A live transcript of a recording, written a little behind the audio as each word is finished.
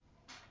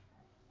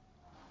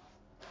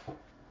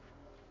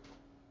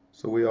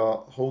So we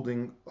are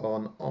holding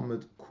on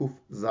Amud Kuf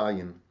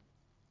Zayin,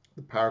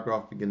 the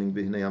paragraph beginning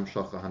B'hinei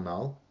Hamshacha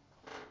Hanal,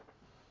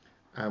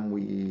 and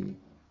we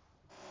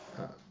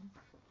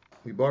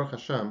Baruch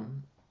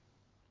Hashem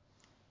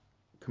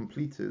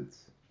completed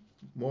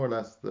more or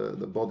less the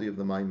body of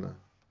the Maimah,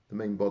 the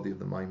main body of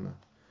the Maimah,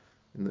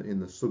 in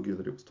the sugya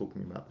that it was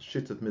talking about, the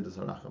shit of Midas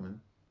HaRachamim,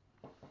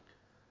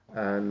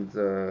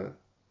 and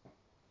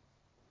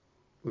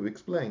we've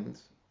explained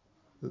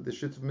that the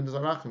shit of Midas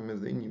HaRachamim is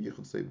the Inyan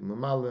Yichud Seif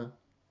Mamale.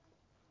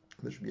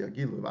 There should be a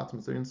gilu of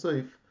Atam Seir and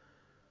Seif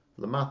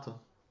Lamata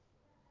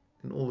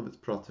in all of its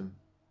pratim.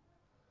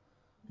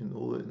 In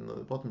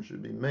the bottom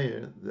should be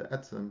Meir, the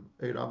Etzem,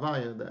 Eir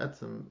Avaya, the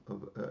Etzem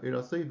of Eir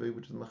HaSeive,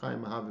 which is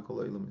Mechayim Mahavi Kol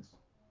Eilamis.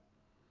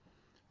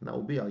 And that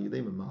will be Al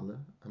Yidei Mamale,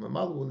 and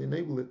Mamale will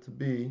enable it to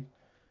be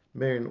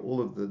Meir in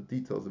all of the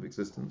details of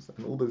existence,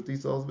 and all those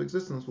details of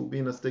existence will be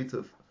in a state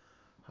of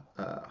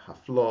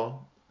Haflah,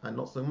 and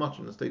not so much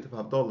in a state of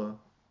Havdalah,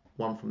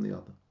 one from the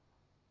other.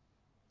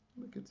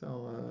 Look, it's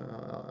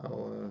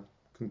our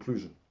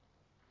conclusion.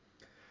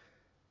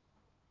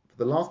 For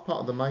the last part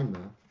of the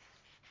Maimah,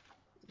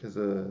 there's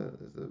a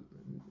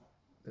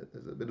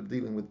bit of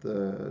dealing with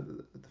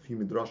the few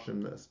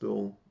midrashim that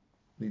still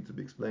need to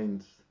be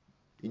explained.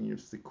 In your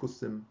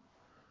sikusim,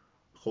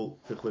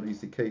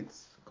 Tikhleh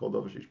Kates, called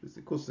Avashish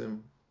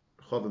Sikusim,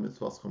 Chavim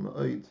Mitzvahs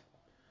Chamaoid.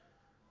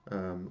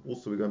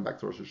 Also, we're going back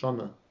to Rosh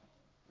Hashanah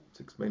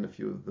to explain a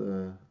few of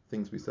the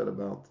things we said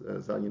about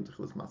Zayin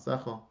Tichlis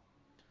Masecha.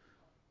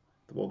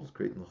 The world was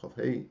created in the Chav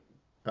Hei.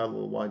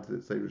 Elul, why did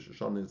it say Rosh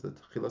Hashanah is the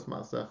Tichlis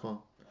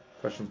Masecha?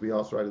 Questions we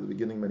asked right at the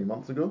beginning many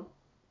months ago,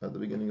 at the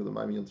beginning of the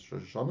Maimon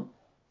Rosh Hashanah.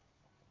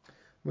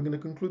 We're going to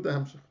conclude the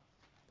Hemshech,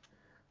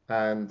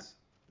 and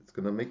it's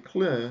going to make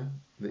clear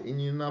the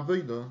Inyan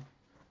Avodah,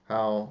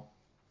 how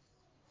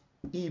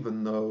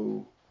even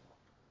though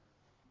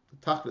the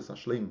Tachlis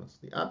Hashleimus,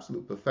 the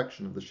absolute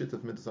perfection of the Shit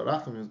of Midas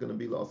HaRachamim, is going to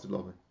be La'asid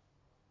Lavei.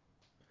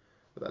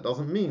 But that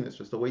doesn't mean it's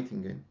just a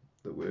waiting game.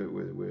 That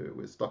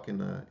we're stuck in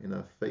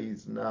a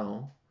phase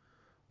now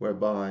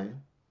whereby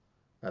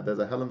there's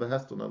a Helen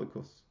Vehestel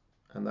Nelikus,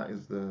 and that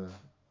is the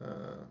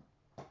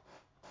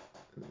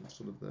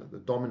sort of the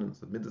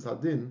dominance of Midas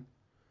Hadin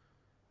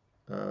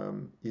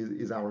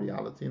is our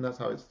reality, and that's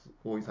how it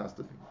always has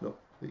to be. Look,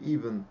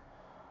 even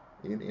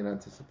in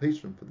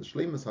anticipation for the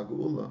Shleimus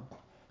HaGeula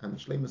and the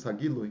Shleimus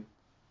HaGilui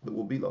that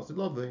will be La'asid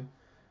Lavei,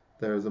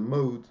 there is a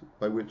mode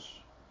by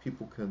which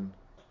people can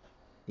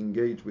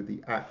engage with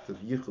the act of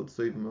Yichud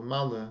Seif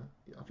Mamale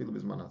Afilu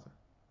Bizman Hazeh.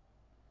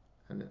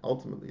 And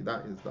ultimately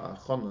that is the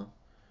achana,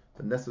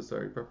 the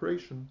necessary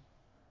preparation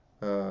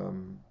that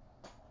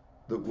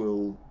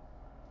will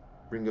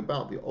bring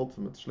about the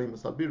ultimate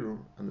Shleimus HaBiru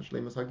and the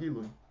Shleimus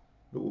HaGilui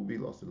that will be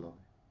La'asid Lavei.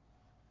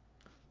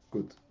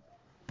 Good.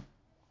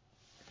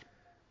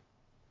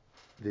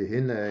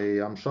 V'hinei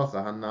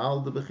Hamshacha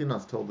Hanal the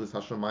Bechinas told us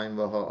Hashemayim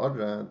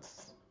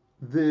v'ha'aretz,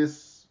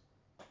 this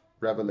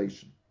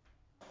revelation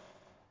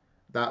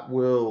that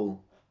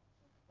will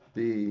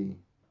be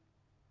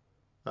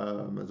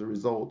as a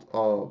result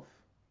of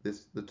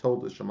this, the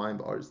Tolda Shemayim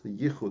Ba'aretz, the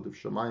Yichud of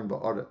Shemayim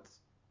Ba'aretz.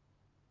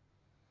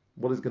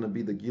 What is going to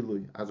be the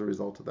Gilui as a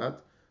result of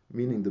that?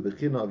 Meaning the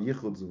Bechina of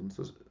Yichud Zun.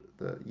 So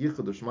the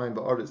Yichud of Shemayim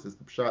Ba'aretz is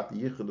the Pshat, the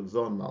Yichud of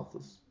Zon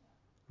Malchus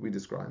we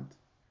described.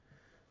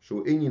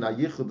 Shu Inyan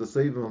HaYichud the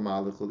Seivim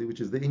HaMalachuli,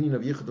 which is the Inyan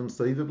of Yichud and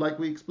Seivim, like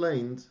we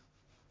explained.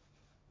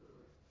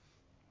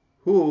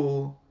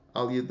 Hu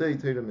Al Yedei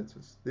Teira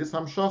Mitzvahs. This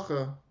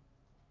Hamshacha,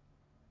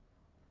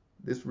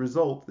 this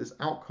result, this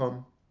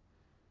outcome,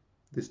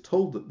 this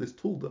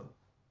tulda,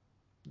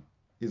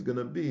 is going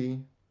to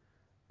be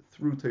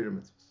through Teira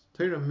Mitzvahs.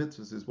 Teira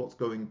Mitzvahs is what's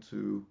going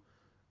to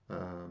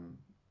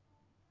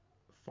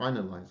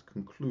finalize,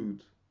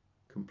 conclude,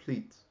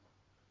 complete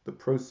the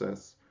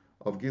process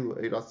of Gilu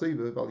Eir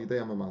HaSeiv Al Yidei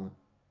HaMamale.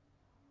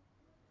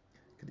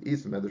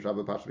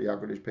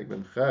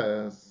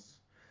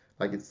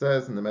 Like it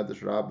says in the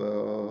Medrash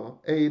Rabbah,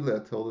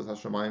 Eile told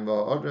us Hashemayim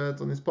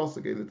v'ha'aretz, on this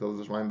pasuk, Eile told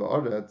us Hashemayim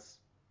v'ha'aretz.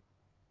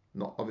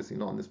 Not obviously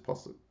not on this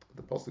pasuk.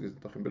 The pasuk is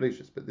Tachim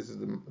Bereshis, but this is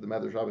the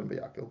Medrash Rabbah in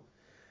Beyakel.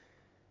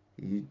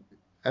 He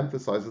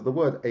emphasizes the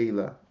word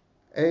Eile.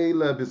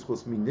 Eile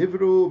b'schus mi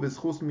nivru,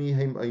 b'schus mi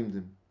heim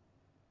aimdim.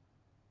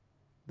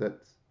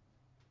 That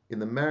in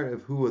the merit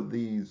of who are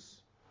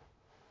these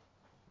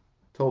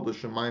told us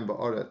Shemayim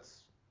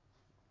v'ha'aretz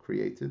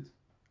created,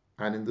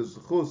 and in the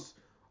zchus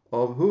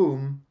of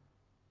whom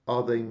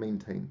are they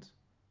maintained?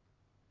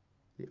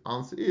 The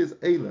answer is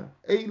Eila.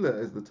 Eila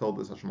is the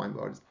Toldos Hashemayim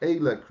Ba'aretz.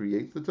 Eila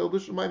creates the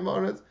Toldos Hashemayim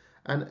Ba'aretz,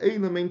 and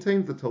Eila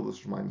maintains the Toldos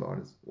Hashemayim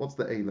Ba'aretz. What's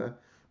the Eila?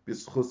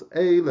 B'schus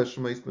Eila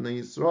Shmeis B'nei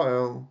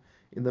Yisrael,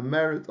 in the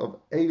merit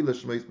of Eila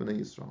Shmeis B'nei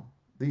Yisrael.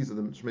 These are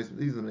the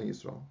B'nei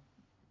Yisrael.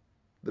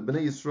 The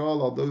B'nei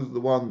Yisrael are the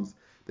ones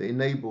that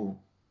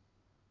enable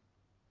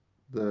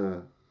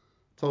the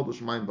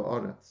Toldos Hashemayim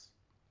Ba'aretz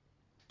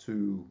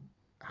to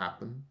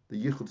happen, the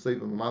Yichud Seif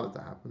Mamale to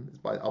happen, is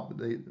by the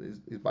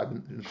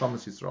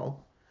Neshamas Yisrael.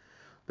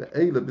 The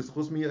Eila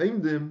b'schus mi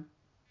aimdim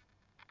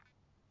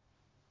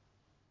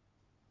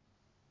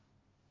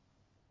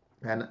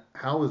And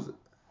how is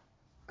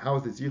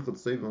this yichud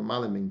seiv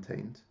mamale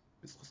maintained?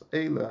 B'schus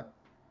eila,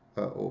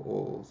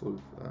 or sort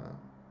of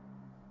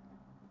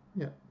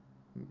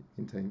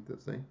maintained.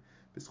 Let's say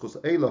b'schus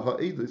eila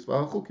ha'edus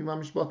v'hachukim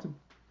ha'mishpatim.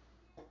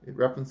 It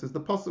references the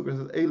pasuk where it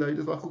says eila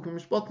edus v'hachukim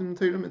ha'mishpatim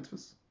Torah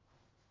mitzvahs.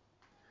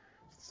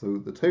 So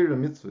the Torah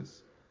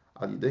mitzvahs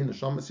al yidei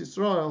neshamas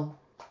Yisrael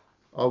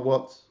are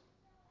what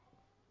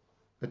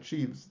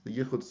achieves the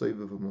yichud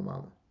seiv of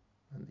mamale,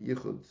 and the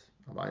yichud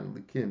avayin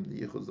likim,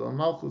 the yichud zon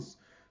malchus,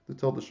 the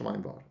tol the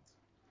shemayim v'aretz.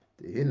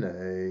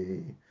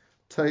 Hinei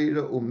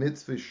Torah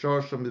u'mitzvah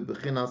sharsham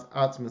bebechinas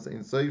atzmas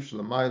ein soif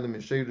shelamayla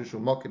misherish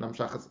u'mokinam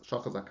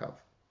shachas akav.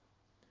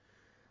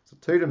 So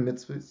Torah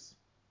mitzvahs,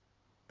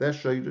 their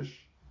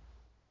sherish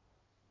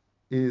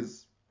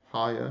is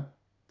higher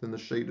than the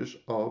sherish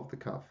of the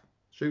kav.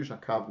 Sherish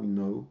akav we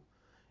know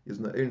is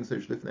na'erin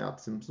soif shlifnei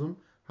atzimtzum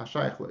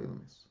hashayach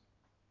le'elamis.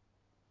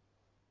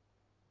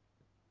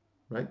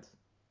 Right?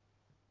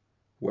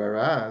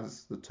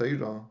 Whereas the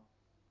Torah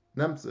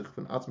nemtzich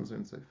von atzmas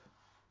ein soif.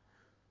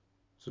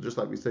 So just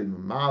like we say,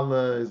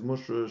 Mamala is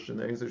Mushrush, and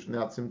the Einzich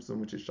Neat Simpson,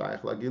 which is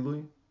Shaykh La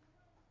Gilui,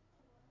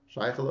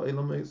 Shaykh La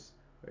Elames,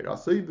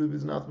 Rasaybiv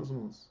is Natmas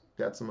Mus,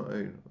 Gatsama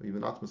Eir, or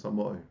even Atmas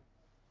Amoir.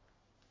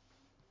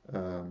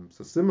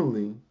 So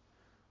similarly,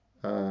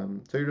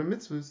 Torah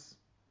mitzvahs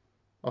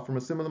are from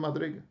a similar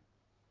madriga.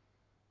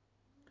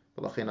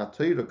 V'lachin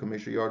ha-Torah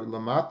k'mesha yard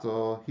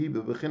l'mata hi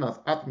bebechinas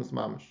atmas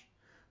mamash.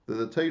 That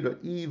the Torah,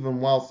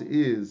 even whilst it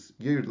is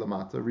yard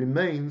l'mata,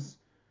 remains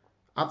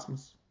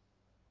atmas.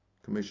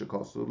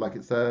 Like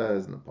it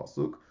says in the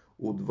pasuk,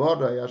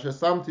 udvaray asher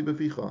samti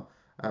beficha,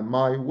 and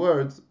my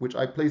words which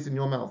I place in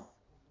your mouth,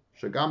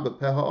 shagam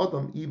bepeha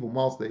adam, even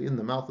whilst they're in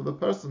the mouth of a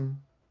person,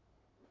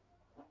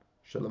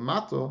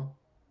 shelamato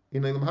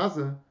in elam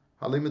hazeh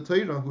halim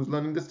Torah, who's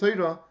learning this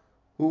Torah,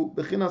 who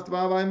bechinas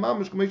dvavaya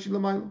mamish k'meishi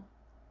l'mayla,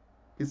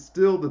 is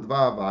still the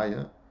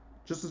dvavaya,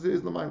 just as it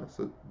is l'mayla.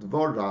 So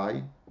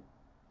dvaray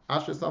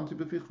asher samti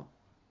beficha,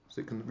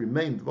 so it can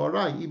remain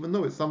dvaray even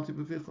though it's samti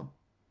beficha.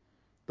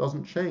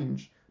 Doesn't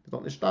change, it's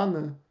not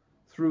nishtana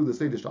through the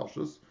Seder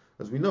Shalshus.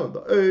 As we know,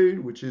 the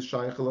Eir, which is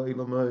Shaykh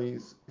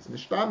Elamais, is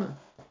nishtana.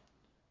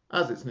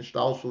 As it's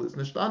nishtalshul, it's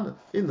nishtana.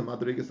 In the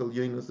Madrigas El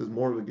Yenus, there's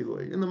more of a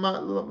Gilu. In the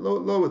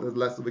lower, there's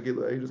less of a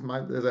Gilu.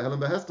 There's a Helen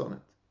Behest on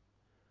it.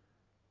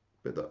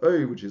 But the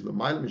Eir, which is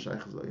L'mayla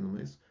Shaykh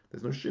Elamais,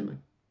 there's no Shinui. It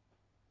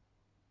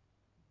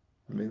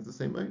remains the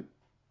same Eir.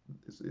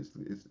 It's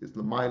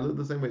L'mayla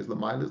the same way. It's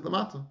L'mayla is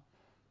L'mata.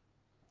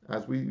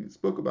 As we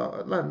spoke about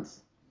at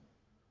length,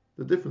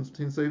 the difference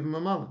between Seiv and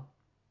Mamala.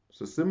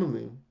 So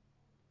similarly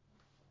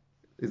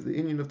is the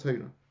inyan of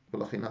Torah.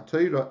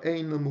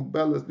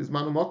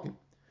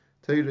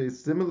 Torah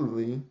is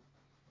similarly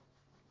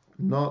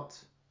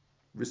not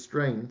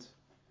restrained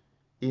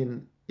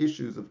in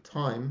issues of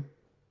time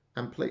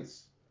and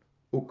place.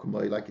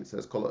 Like it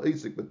says,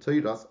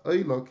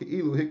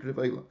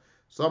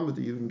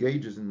 somebody who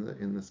engages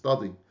in the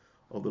study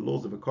of the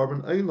laws of a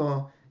carbon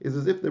Eilah is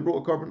as if they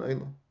brought a carbon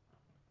Eilah.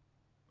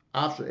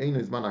 Even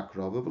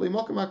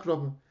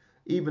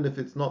if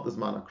it's not the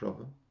Zman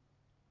HaKrava,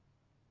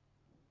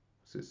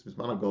 it's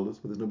Zman HaGolus,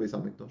 but there's no Beis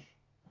HaMikdash,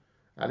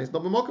 and it's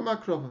not B'Mokem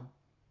HaKrava,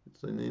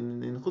 it's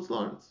in Chutz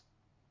La'aretz,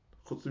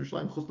 Chutz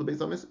Yerushalayim, Chutz LeBeis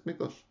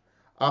HaMikdash.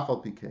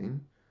 Afal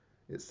Pikein,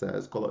 it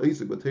says, Kol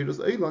ha'isuk b'teiros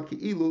Eilah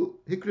ki'ilu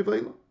hikriv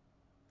Eilah,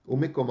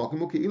 u'mikol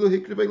makim ki'ilu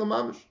hikriv Eilah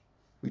mamish.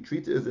 We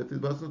treat it as if the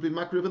person has been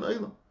makriv an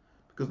Eilah,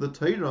 because the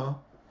Torah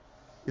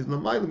is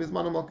L'mayla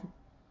mizman HaMakim.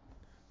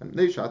 And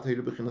since the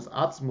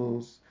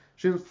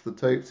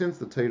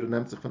Torah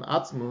nimmt sich von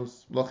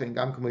Atzmus,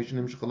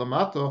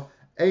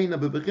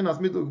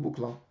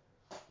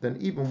 then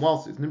even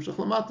whilst it's nimshach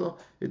lamata,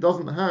 it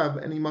doesn't have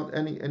any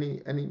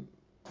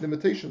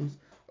limitations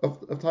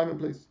of time and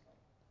place,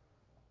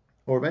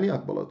 or of any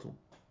akbalatul.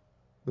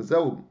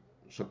 V'zeu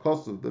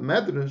shakosov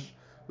b'medrash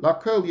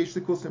lakol yesh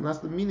sikusim. That's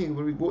the meaning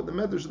where we brought the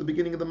medrash at the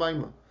beginning of the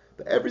Maimah.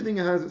 That everything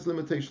has its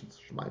limitations.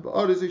 Shemai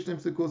ba'aris yesh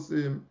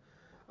sikusim.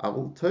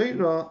 But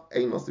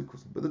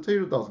the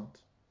Torah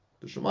doesn't.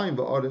 The Shemayim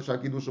va'aretz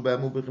shakidu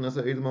shabemu b'chinas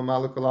ha'edem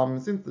ha'malak olam.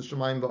 Since the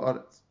Shemayim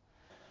va'aretz,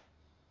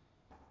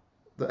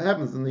 the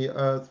heavens and the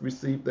earth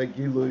receive their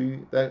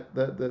gilui, the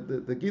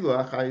gilui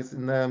achayis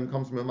in them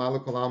comes from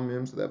ha'malak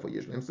olamim. So therefore,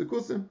 yesh lehem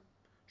sikusim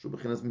shu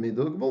b'chinas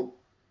midul gvul,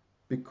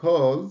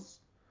 because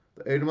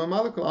the edem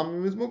ha'malak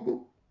olamim is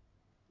mugvul.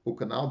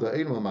 Ukanal the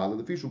edem ha'malak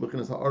the fishu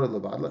b'chinas ha'aretz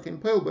levad lachin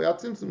peil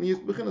b'yatzimtzum yes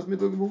b'chinas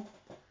midul gvul.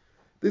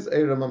 This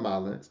Eira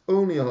Mamala is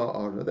only a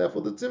Ha'ara,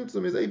 therefore the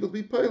Tzimtzum is able to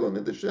be pale on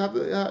it, it should have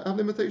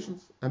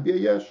limitations, and be a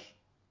Yesh.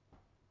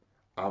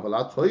 But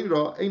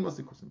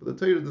the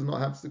Torah does not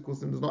have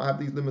Sikusim, does not have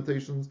these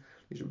limitations.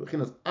 The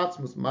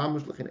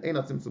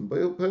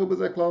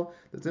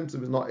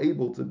Tzimtzum is not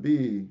able to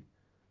be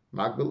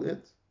Magbil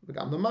it,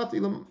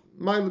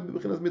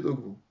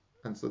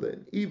 and so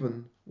then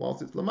even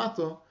whilst it's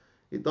Lamata,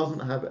 it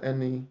doesn't have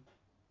any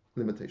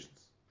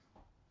limitations.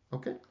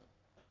 Okay?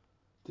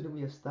 Didn't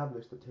we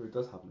establish that Torah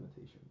does have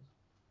limitations?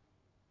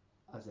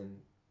 As in,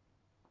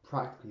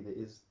 practically there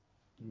is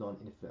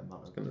non-infinite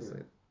amount of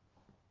Torah.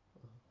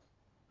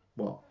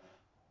 Well,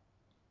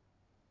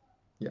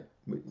 yeah,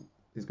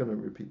 he's going to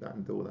repeat that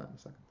and deal with that in a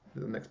second.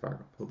 In the next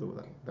paragraph, he'll deal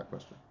with that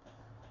question.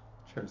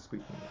 Chair is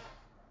squeaking.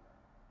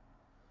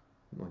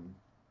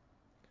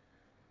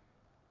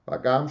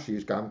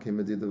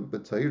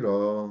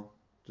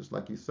 Just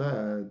like you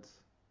said,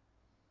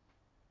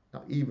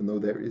 now even though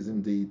there is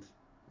indeed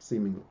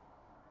seemingly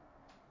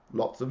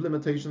lots of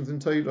limitations in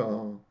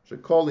Torah,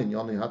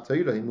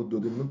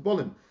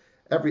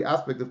 every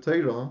aspect of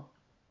Torah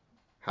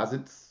has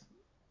its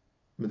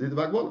medida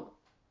v'agbolim.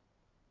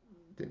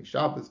 Dini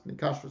Shabbos, Dini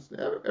Kashrus,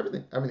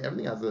 everything. I mean,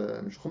 everything has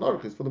a Shulchan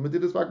Aruch is full of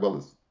medidas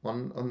v'agbolis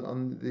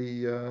on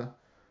the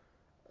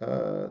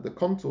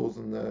contours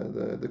and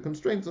the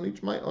constraints on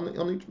each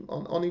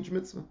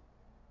mitzvah.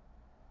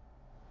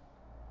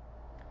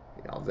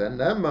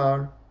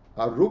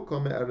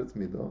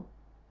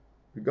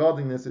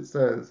 Regarding this, it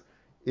says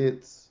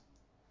it's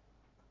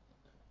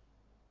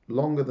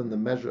longer than the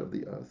measure of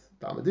the earth.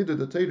 That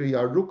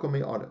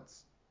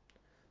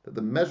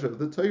the measure of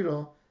the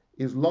Torah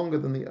is longer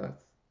than the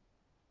earth.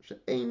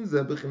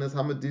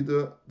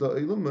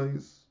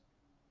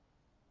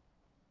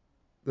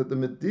 That the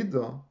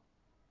medida,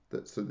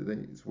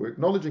 we're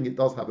acknowledging it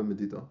does have a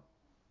medida.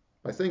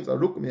 By saying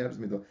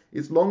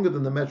it's longer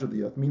than the measure of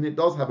the earth, meaning it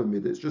does have a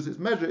midah, it's just its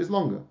measure is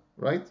longer,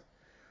 right?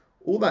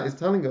 All that is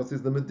telling us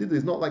is the medida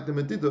is not like the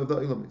medida of the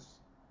ilamis.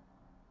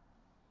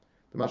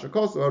 The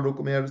Mashakosu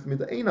Arukum Eretz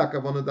Mida Einak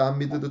Avona Da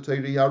Mida the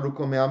Torah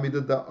Arukum Mida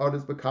the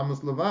Aretz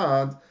Bekamus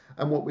Levad,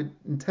 and what we're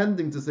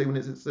intending to say when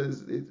it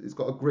says it's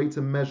got a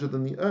greater measure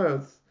than the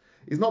earth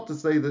is not to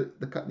say that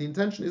the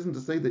intention isn't to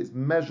say that its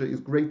measure is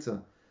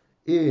greater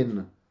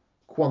in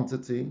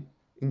quantity,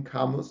 in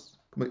kamus.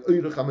 Just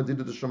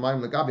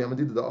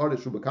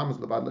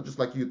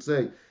like you'd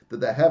say that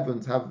the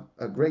heavens have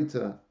a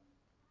greater,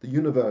 the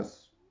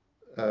universe,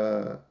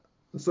 the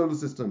solar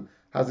system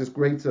has this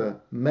greater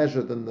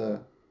measure than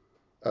the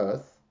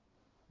earth,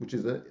 which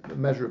is a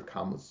measure of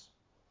kamus.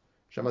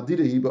 So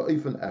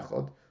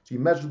you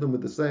measure them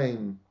with the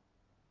same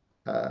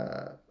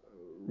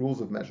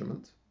rules of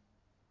measurement.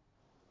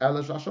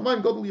 But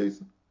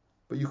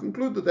you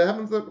conclude that the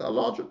heavens are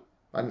larger.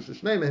 Because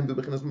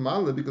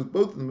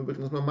both of them are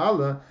bechinas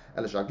mamala,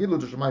 there's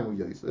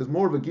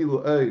more of a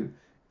gilu oir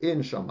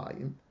in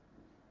shamayim.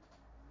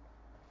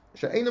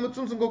 Because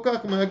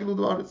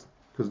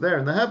there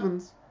in the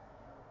heavens,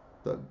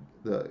 the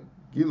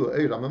gilu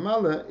oir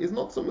mamala is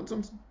not so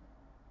mitzumtzum.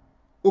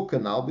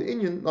 Ukanal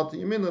be'inyan, not the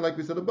yemina, like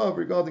we said above,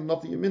 regarding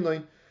not the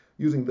yemina,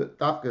 using the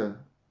dafka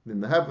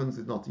in the heavens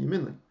is not the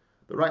yemina,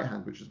 the right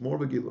hand, which is more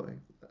of a gilu oir,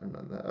 and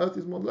the earth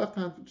is more the left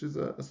hand, which is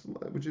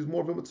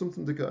more of a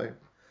mitzumtzum dika.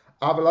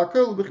 But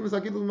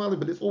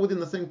it's all within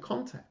the same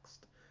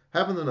context.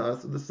 Heaven and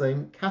earth are the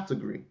same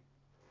category.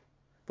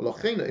 So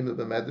it's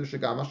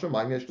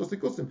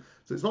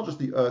not just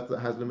the earth that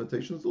has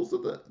limitations, also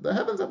the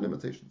heavens have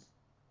limitations.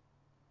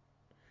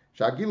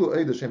 Because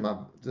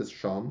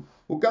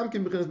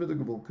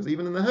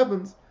even in the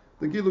heavens,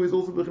 the gilu is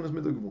also bechinas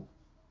midugvul.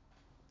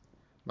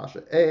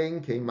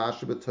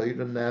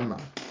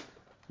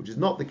 Which is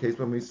not the case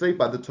when we say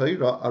by the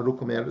Torah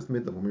arukum eretz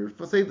midah. When we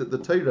say that the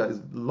Torah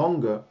is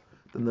longer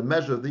than the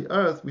measure of the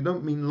earth, we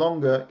don't mean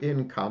longer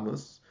in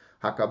kamus.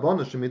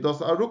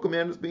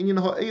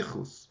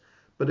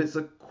 But it's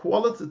a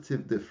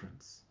qualitative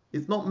difference.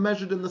 It's not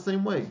measured in the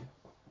same way.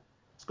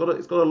 It's got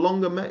a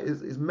longer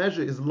its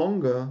measure is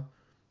longer.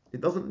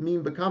 It doesn't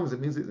mean becomes. It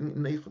means it's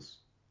in eichus.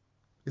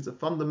 It's a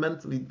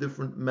fundamentally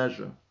different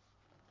measure.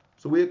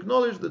 So we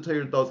acknowledge that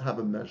Torah does have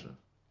a measure.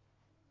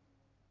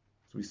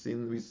 So we've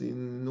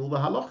seen all the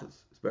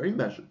halachas. It's very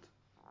measured,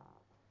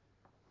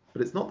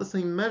 but it's not the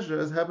same measure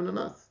as heaven and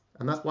earth.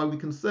 And that's why we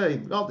can say,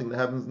 regarding the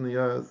heavens and the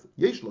earth,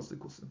 yesh lo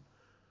sikusim,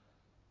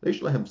 yesh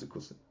lahem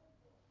sikusim,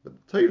 but the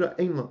Torah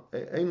ain't lo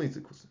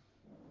sikusim,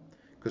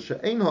 because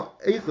she'ein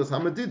ha'echas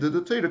hamadida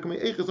the Torah k'mei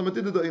echas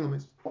hamadida the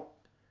elamis.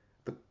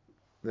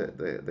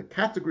 The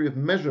category of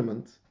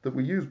measurement that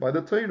we use by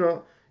the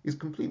Torah is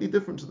completely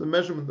different to the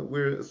measurement that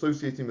we're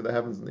associating with the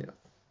heavens and the earth.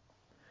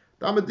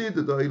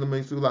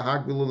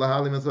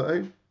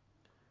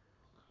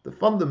 The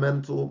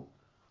fundamental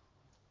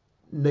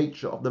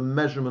nature of the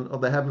measurement of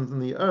the heavens and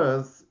the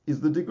earth is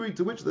the degree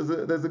to which there's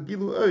a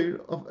gilu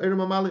oir of eir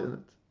mamali in it.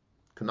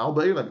 Kanal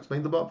be'ir, like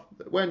explained above,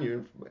 when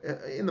you're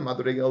in the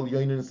madrega el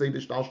yoyin and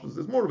seidish tashtus,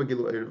 there's more of a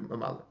gilu oir of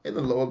mamali. In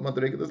the lower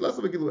madrega, there's less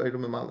of a gilu oir of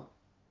mamali.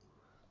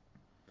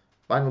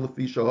 Because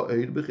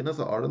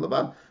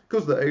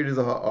the oir is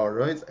a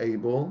ha'ara, it's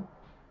able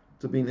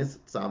to be nis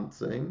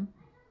something.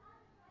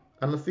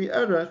 And lefi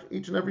erech,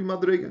 each and every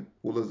madrega,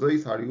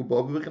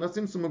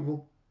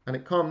 and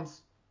it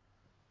comes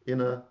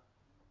in a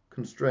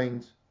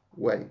constrained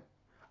way.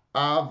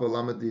 But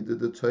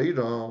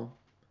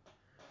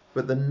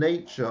the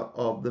nature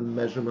of the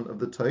measurement of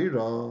the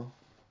Torah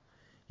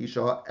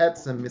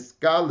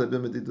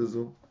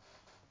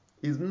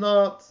is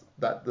not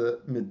that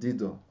the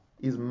medida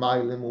is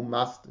mailim or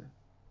master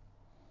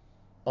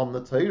on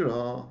the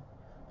Torah,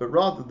 but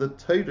rather the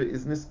Torah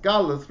is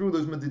niskala through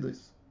those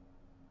medidas.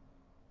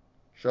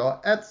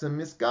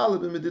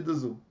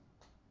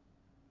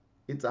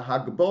 It's a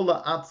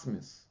hagbola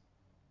atzmis.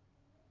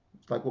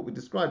 It's like what we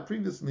described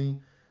previously,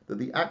 that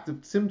the act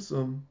of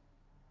tzimtzum,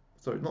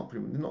 not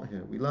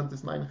here, we learned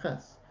this 9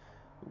 ches,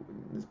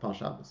 in this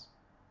Parshabas,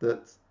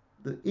 that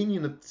the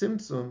inyan of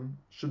tzimtzum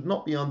should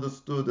not be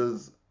understood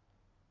as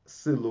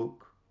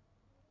siluk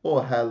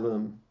or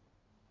helam,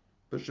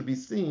 but should be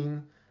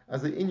seen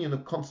as an inyan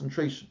of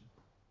concentration.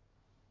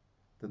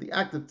 That the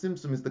act of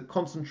tzimtzum is the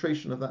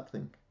concentration of that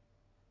thing.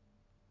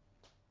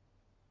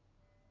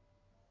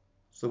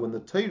 So when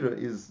the Torah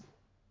is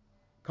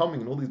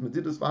coming in all these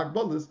medidas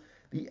v'hagbolas,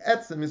 the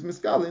etzem is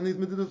miskala in these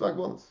medidas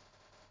v'hagbolas.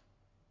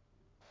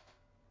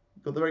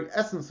 You've got the very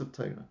essence of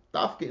Torah,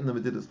 dafke in the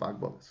medidas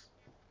v'hagbolas.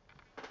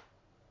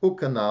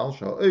 Ukanal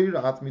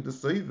sha'oira atmi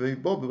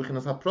desayve bo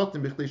b'bechinas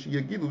haprotim b'chdei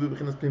sheyagilu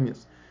b'bechinas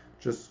pnimius.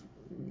 Just,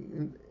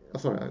 I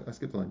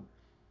skipped a line.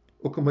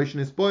 Ukamoishin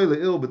is spoiler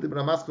ill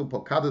b'dibra maskil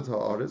pokadat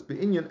ha'aretz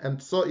b'inyan and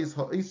tso'is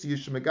ha'isi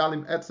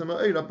shemegalim etzem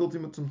ha'oira bilti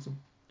mutzumtzum.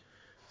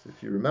 So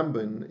if you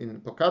remember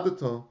in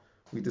Pokadato,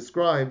 we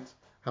described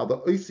how the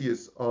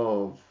oisius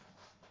of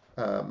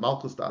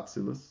Malchus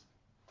Atzilus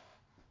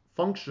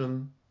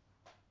function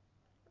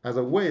as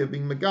a way of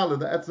being Megala,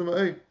 the Etzem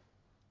Ha'oir,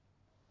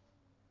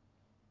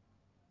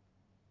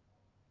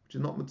 which is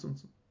not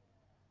Mitzumtzum.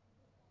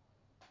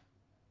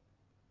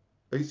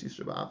 Oisius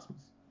Sheba Atzmus.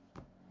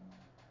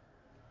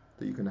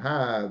 That you can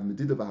have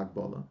Medida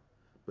V'Hagbala,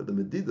 but the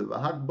Medida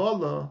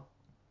V'Hagbala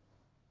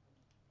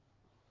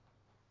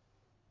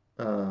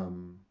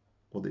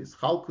or the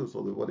ischalkus,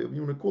 or whatever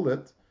you want to call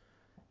it,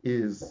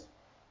 is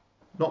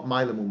not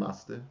mailam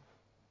umaster.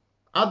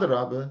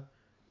 Adarabah,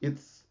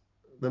 it's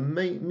the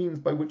main means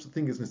by which the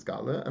thing is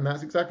niskala, and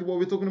that's exactly what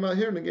we're talking about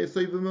here in the Geis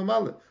Soiva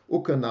Mamala.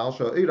 Ukanal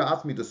Sha'ira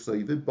asked me to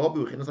Soiva,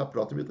 Babu Chinas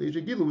HaPratim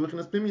Gilu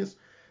Chinas Pnimius,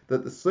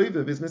 that the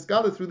Soiva is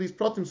niskala through these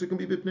pratim so it can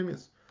be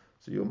Pnimius.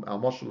 So our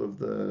marshal of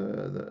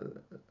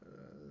the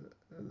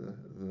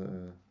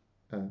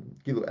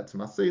Gilu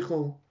Etzem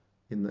HaSeichel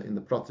in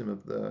the pratim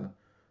of the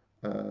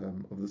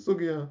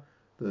sugya,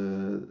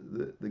 the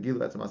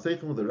Gilu Etzem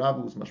HaSeichel, the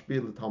Rabu is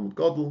Mashpil, the Talmud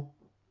Gadol,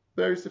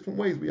 various different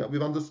ways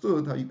we've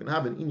understood how you can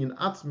have an inyan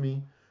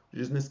atzmi,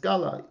 which is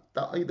niskala,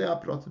 idea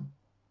pratim.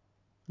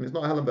 And it's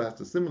not helam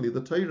b'hasta. Similarly,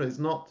 the Torah is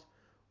not,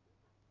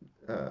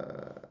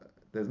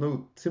 there's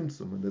no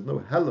tzimtzum and there's no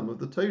helam of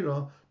the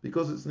Torah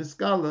because it's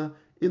niskala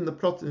in the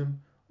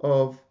pratim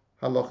of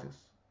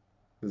halachis.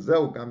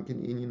 V'zeu gam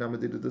kin inyan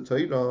amadid the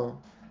Torah,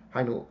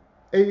 hainu.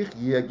 However,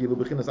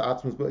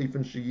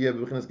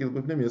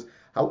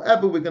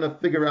 we're going to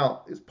figure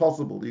out it's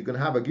possible you can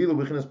have a gilu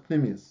b'chinas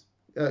pnimius,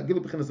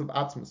 gilu b'chinas of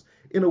atzmus,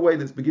 in a way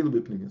that's begilu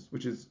b'pnimius,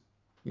 which is,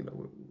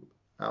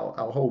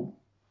 our whole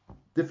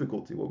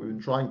difficulty, what we've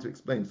been trying to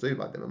explain. So he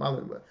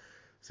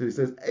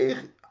says,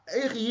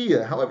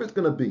 however it's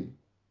going to be,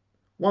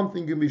 one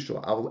thing you can be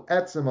sure,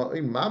 that's the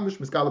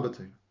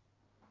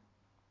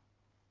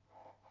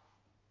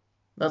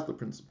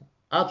principle.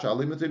 When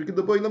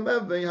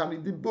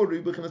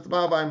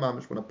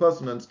a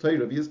person learns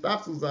Torah,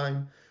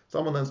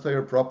 someone learns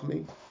Torah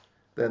properly,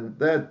 then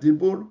their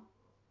dibur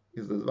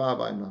is the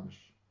Zvavai Mamish.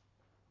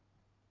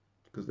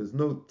 Because there's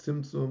no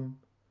tzimtzum,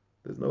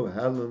 there's no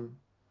helam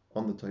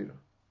on the Torah.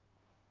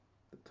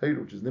 The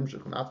Torah, which is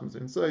Nimshach and Atmas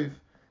and Seif,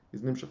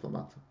 is Nimshach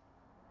Lamata.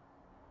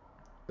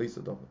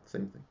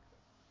 Same thing.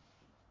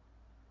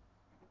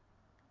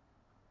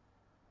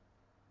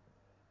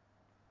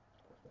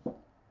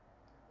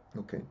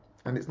 Okay.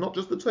 And it's not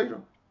just the Torah.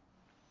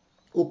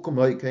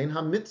 U'kumoikein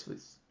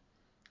ha-mitzvahs.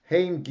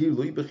 Hein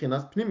gilui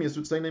b'chinas pnimius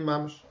u'tzeini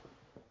mamish.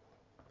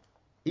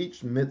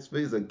 Each mitzvah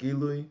is a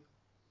gilui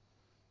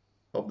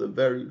of the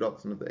very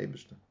ratzon of the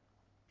Eibishter.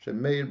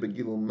 Shemeir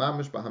begilu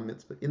mamish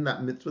b'ha-mitzvah. In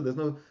that mitzvah, there's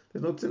no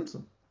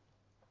tzimtzum.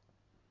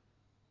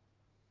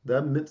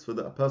 That mitzvah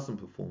that a person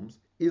performs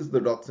is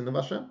the ratzon of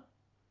Hashem.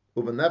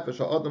 U'v'nefesh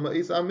ha'adam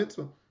ha'isa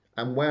ha-mitzvah.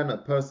 And when a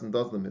person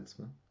does the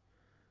mitzvah,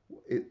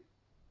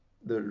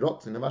 the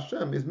ratzon of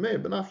Hashem is meir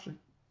b'nafshi.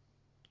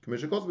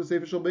 It's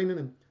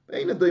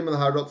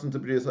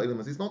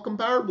not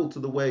comparable to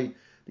the way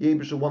the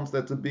Eibusha wants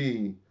there to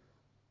be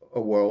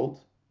a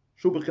world.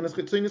 It's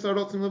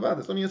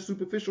only a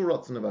superficial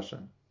ratzon of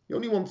Hashem. He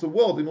only wants a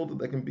world in order that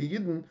there can be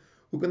Yidden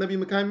who can never be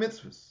Mekayim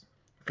mitzvahs.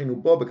 Because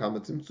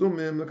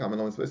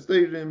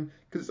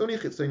it's only a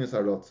chitzonis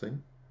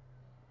haratzon.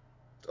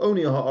 It's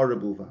only a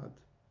ha'arabul vad.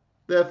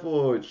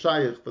 Therefore, it's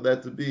shaykh for there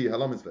to be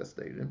halamis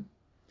v'esteirim.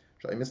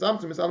 To the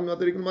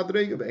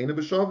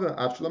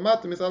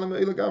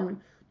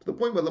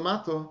point where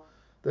Lamato,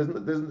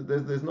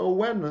 there's no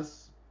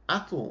awareness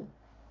at all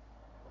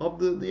of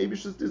the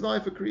Eibish's desire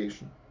for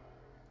creation.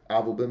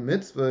 When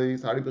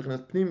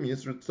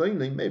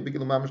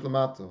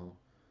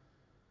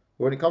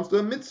it comes to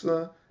a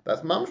mitzvah,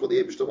 that's mamish what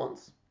the Eibishter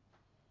wants.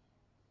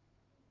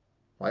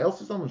 Why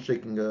else is someone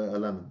shaking a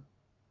lemon?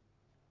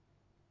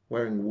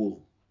 Wearing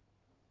wool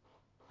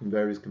in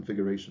various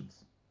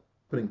configurations?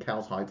 Putting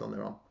cow's hides on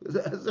their arm.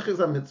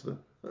 Mitzvah.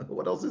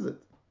 What else is it?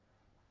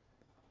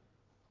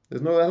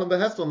 There's no elam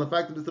behest on the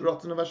fact that it's the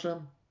ratzon of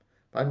Hashem.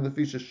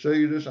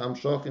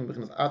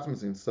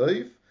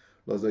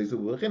 Because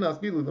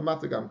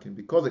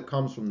it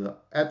comes from the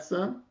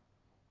etzem,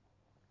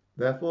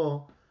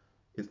 therefore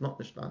it's not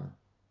mishtana.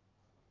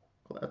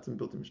 Etzem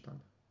built in mishtana.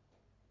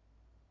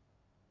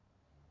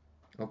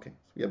 Okay,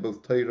 so we have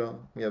both Torah,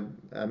 we have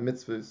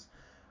mitzvahs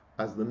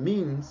as the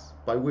means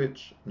by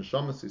which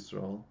neshamas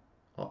Yisrael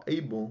are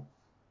able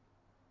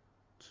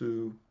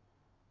to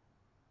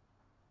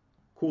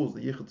cause the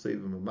yichud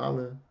seva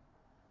memale,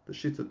 the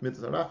shittat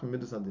mitzvah harach and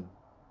mitzvah adin.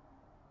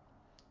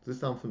 Does this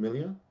sound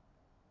familiar?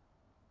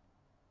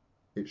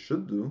 It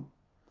should do.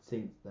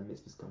 Saying that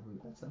mitzvahs come from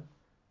Etzem.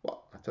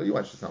 Well, I tell you why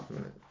it should sound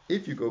familiar.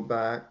 If you go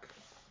back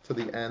to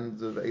the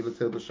end of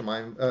Eilatel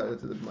B'Shamayim,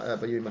 to the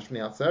Bayim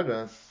Mashmini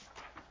Atzeres,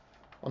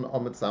 on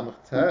Amid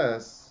Samach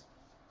Tes,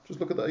 just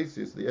look at the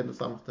Isis, the end of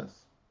Samach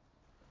Tes.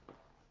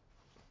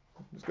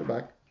 Just go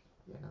back.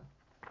 Yeah.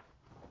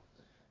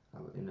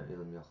 In the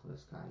Ilam Yochel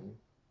Eskayim.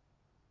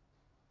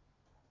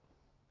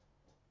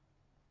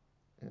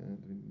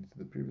 And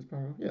the previous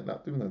paragraph? Yeah,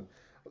 not doing that.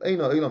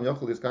 Eino Ilam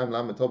Yochel Eskayim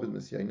Lamed Tobit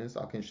Misyanis,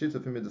 Akin Shita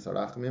Fimid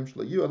Sarachimim,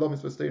 Shla Yu Alam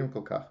Misvesterim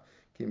Kolkach,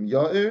 Kim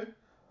Yair,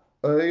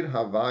 Oir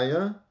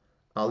Havaya,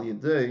 Al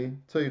Yedei,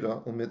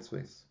 Teira,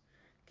 Umitzvahs.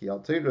 Ki al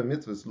Teira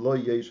Mitzvahs lo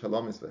yesh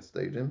halamis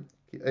vesterim,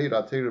 ki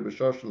Eira Teira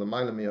b'shar shel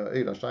l'mayla mi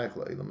ha'eira shaykh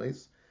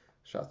la'elamis,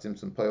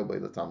 shatzimtzum poil by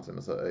the tamtzim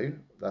as ha'eir,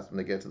 that's when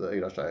they get to the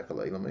Eira shaykh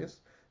la'elamis,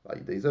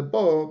 v'ayidei ze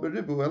bo,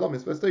 b'ribu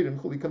halamis vesterim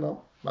chuli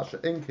kanal, ma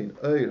she'en kein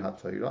Eir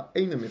ha'teira,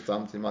 eine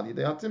mitzamtzim al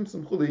yidei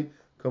ha'timtzum chuli,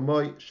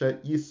 kamoi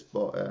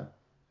she'yisbo'eh.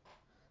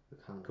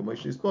 Kamoi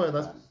she'yisbo'eh,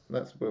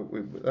 that's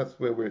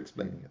where we're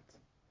explaining it.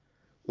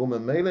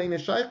 Umemele in a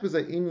shaykh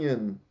b'zeh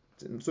inyan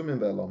Tzimtzumim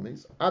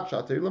ve'elamis, ad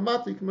sha'ateir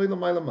lamati k'moi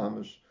l'mayla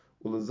mamash,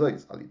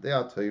 ulezeis al yidei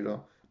ha'teira,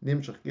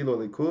 nimshach gilo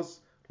likus,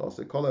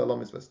 la'aseh kol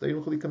ha'elamis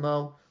vesterim chuli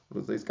kanal,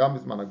 ulezeis gam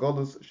bizman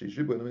ha'golus,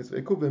 she'yishibu elamis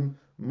ve'ekuvim,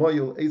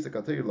 moyil eisek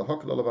ha'teir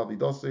lahakal alav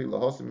avidosei,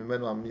 lahasim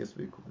mimenu amnias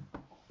ve'ekuvim.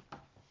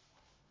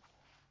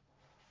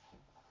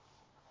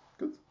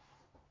 Good.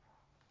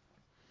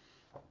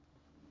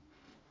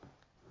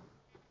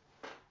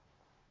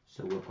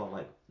 So we've got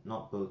like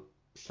not both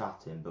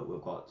shatim, but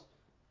we've got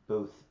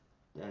both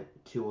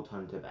two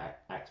alternative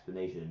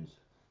explanations,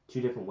 two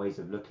different ways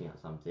of looking at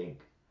something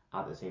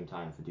at the same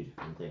time for two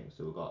different things.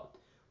 So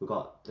we've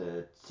got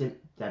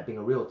there being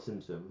a real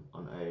symptom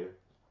on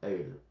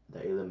the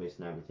ilamis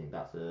and everything.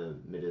 That's a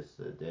midas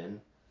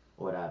din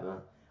or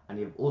whatever. And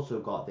you've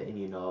also got the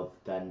Indian of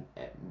then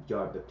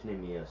Yarb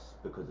Pnimius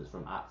because it's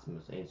from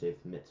Atzimus, Ein Sof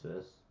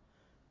Mitzvahs.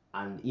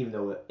 And even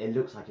though it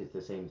looks like it's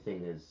the same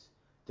thing as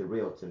the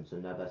real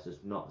symptom, nevertheless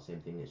it's not the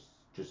same thing. It's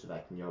just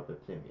like Yarb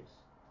Pnimius,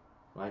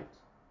 right?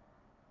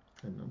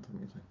 And not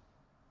amazing.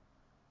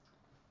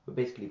 We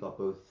basically got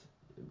both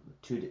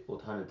two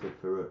alternative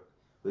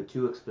with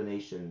two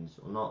explanations,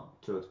 or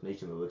not two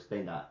explanations, but we'll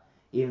explain that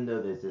even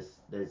though there's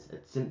a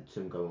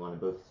symptom going on in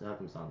both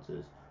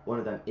circumstances, one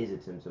of them is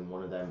a symptom,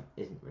 one of them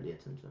isn't really a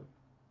symptom.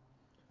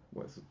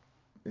 Well,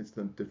 it's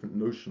a different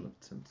notion of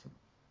symptom.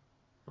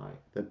 Right.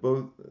 They're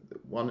both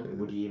one.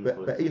 Would you even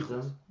call it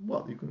symptom?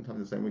 Well, you can tell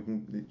me the same. We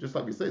can just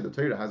like we say, the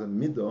Torah has a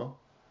midah,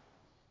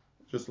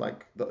 just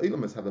like the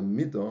Ilamis have a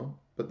midah,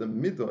 but the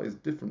midah is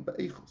different.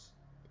 Be'echos,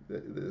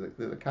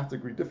 there's a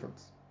category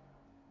difference.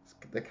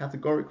 They're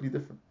categorically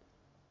different.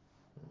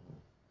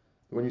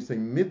 When you say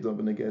midah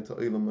b'negeh to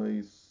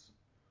Ilamis,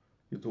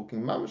 you're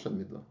talking mamash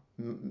midah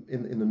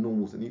in the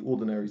normal, in the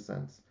ordinary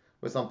sense,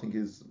 where something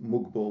is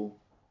mugbal,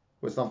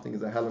 where something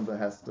is a helen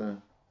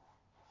v'hester,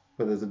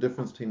 where there's a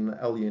difference between an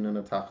elyon and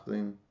a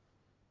tachtin,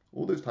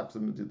 all those types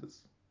of medidas.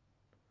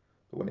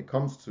 But when it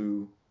comes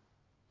to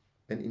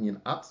an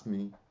inyan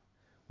atzmi,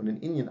 when an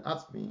inyan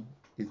atzmi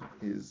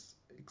is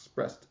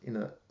expressed in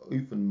a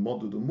ofen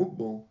modud or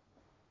mugbal,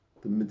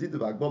 the medida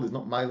v'agbal is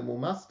not mailam or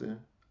master,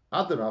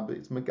 adarabah,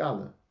 it's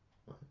megala.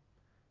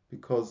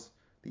 Because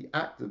the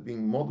act of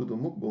being modud or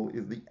mugbal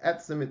is the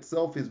etzem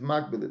itself is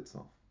magbil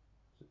itself.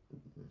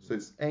 So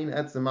it's ein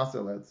etzem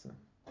masel etzem.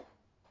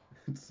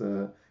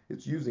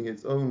 It's using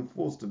its own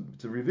force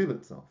to reveal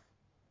itself.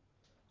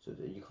 So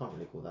you can't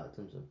really call that a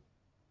symptom.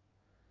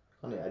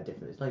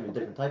 It's not even a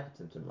different type of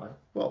symptom, right?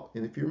 Well,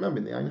 and if you remember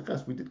in the Ein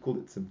Ches, we did call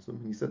it symptom,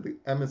 and he said the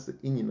emes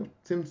inyan of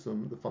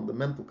symptom, the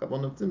fundamental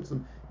kavanah of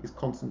symptom, is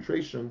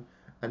concentration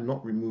and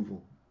not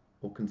removal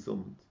or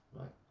concealment.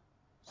 Right.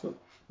 So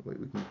we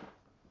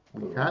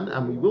can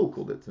and we will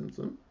call it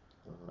symptom,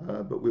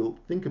 but we'll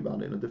think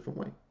about it in a different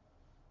way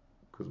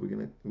because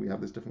we have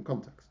this different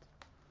context.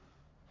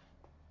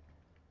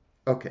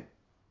 Okay,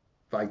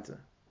 weiter.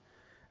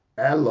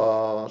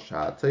 Ela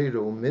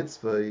sha'ateiru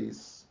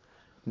mitzvahs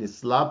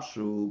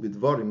nislabshu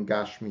bidvarim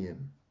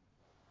gashmiyim.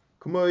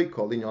 Kumoi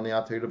kol inyani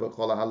ateiru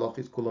v'chol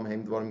halachis kulam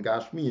heim dvarim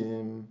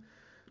gashmiyim.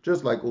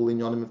 Just like all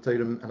inyanim of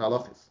teirim and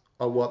halachis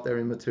are what they're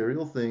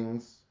immaterial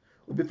things,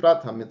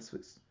 ubifrat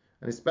ha-mitzvahs,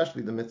 and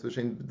especially the mitzvahs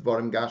in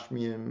dvarim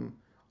gashmiyim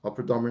are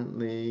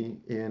predominantly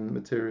in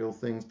material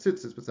things.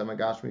 Tzitzis b'sema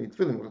gashmi,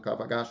 tefillim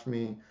v'kav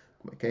gashmi.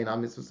 Even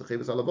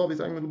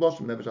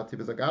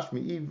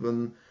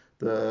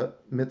the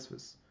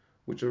mitzvahs,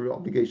 which are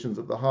obligations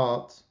of the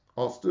heart,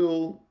 are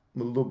still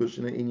melubish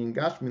in an inyan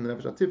gashmi, and the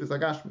nefesh atif is a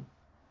gashmi.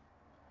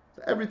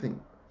 So everything,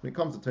 when it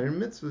comes to Torah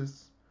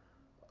mitzvahs,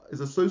 is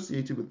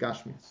associated with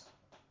gashmis.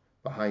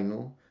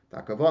 V'hainu,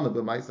 ta'kavana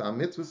b'maisa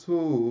mitzvahs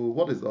hu,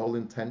 what is the whole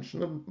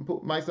intention of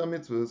maisa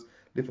mitzvahs?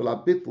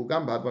 Lifala bittul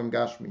gam b'advam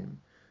gashmim.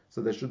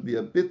 So there should be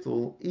a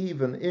bittul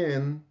even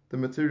in the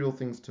material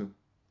things too.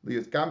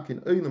 Liyos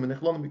gamkin oilam and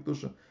echlonam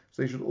b'kedusha.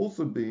 So you should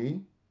also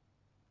be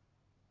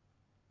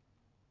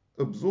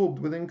absorbed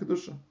within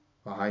kedusha.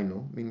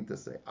 V'hainu, meaning to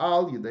say,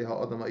 al yidei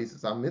ha'adam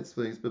ha'isas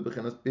ha'mitzvahs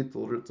bebechinas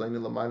bittul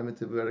ritzayin l'mayla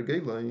mitiv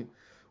v'eregeloi,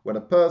 when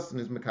a person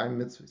is mekayim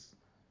mitzvahs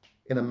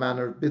in a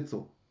manner of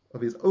bittul,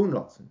 of his own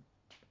ratzin,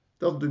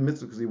 doesn't do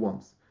mitzvah because he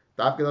wants.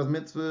 Dafka does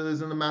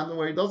mitzvahs in a manner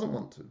where he doesn't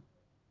want to.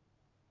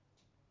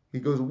 He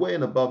goes way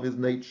and above his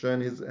nature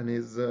and his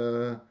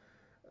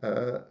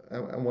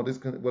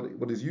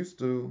what is used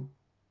to,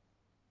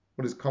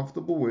 what is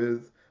comfortable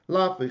with.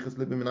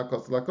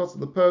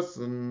 The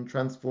person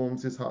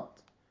transforms his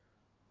heart,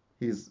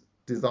 his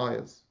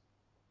desires,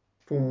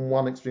 from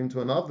one extreme to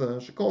another.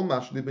 Everything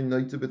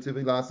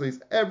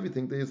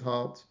that his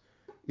heart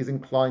is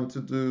inclined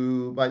to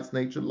do by its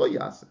nature, lo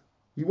yaseh,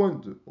 he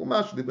won't do.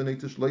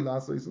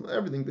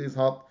 Everything that his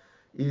heart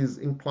is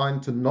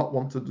inclined to not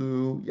want to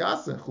do,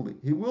 yaseh,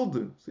 he will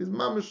do. So he's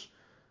mamish,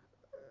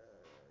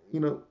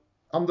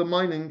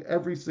 undermining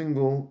every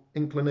single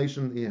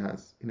inclination that he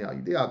has.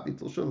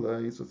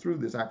 So through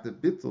this act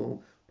of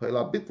bittul,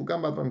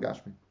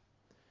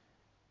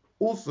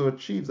 also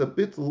achieves a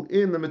bittul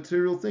in the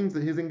material things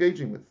that he's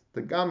engaging with.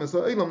 The gam is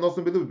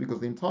because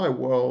the entire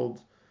world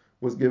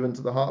was given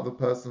to the heart of a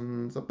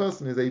person. So a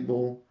person is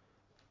able,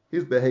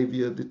 his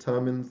behavior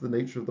determines the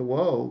nature of the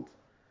world.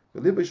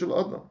 When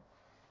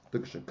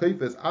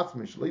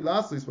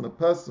a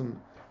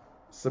person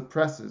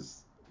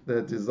suppresses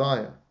their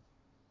desire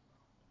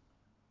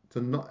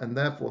to not, and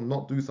therefore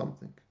not do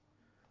something,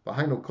 all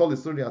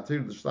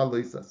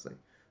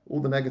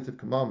the negative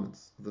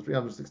commandments, the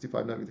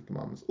 365 negative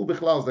commandments,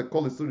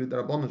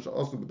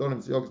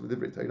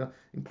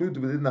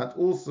 included within that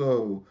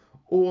also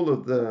all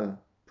of the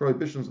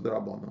prohibitions of the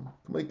Rabbanon.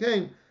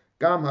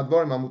 And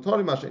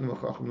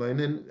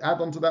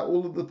add on to that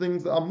all of the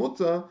things that are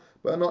mutter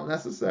but are not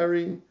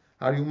necessary.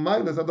 By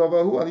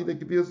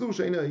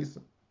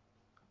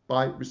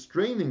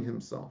restraining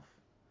himself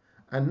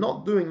and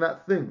not doing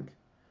that thing,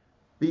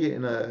 be it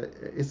in a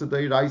Issa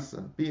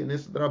Deiraisa, be it in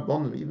Issa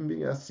Derabonim, even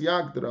being a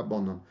Siag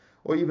Derabonim,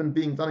 or even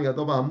being done a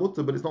Dova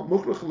Hamutta, but it's not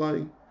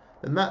Mukhlichlai,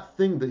 then that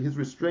thing that he's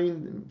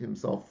restrained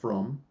himself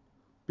from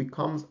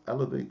becomes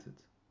elevated.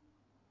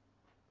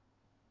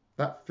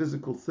 That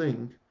physical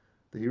thing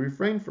that he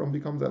refrained from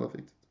becomes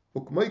elevated.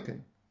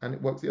 And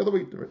it works the other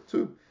way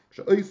too.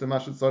 When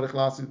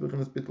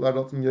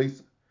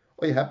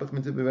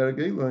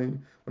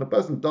a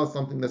person does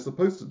something they're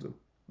supposed to do,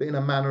 but in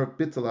a manner of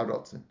bittul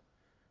harotzin,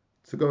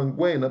 to going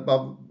way and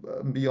above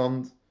and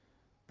beyond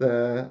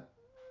their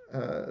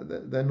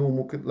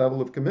normal level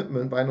of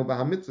commitment. We're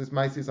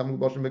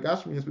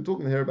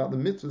talking here about the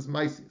mitzvahs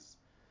maisius,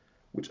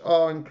 which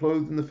are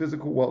enclosed in the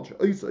physical world.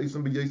 And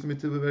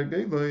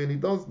he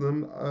does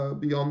them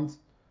beyond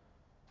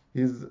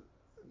his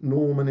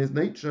norm and his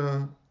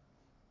nature.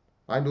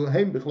 Both in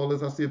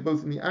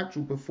the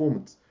actual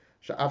performance,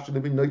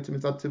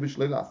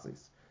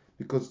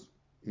 because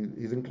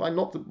he's inclined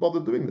not to bother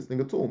doing this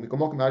thing at all.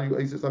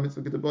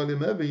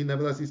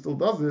 Nevertheless, he still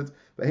does it.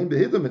 But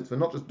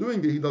not just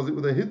doing it, he does it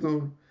with a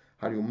hidur.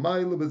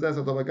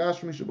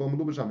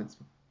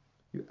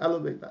 You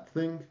elevate that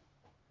thing.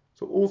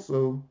 So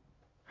also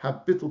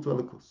have bittul to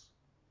elikus,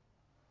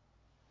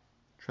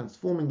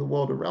 transforming the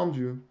world around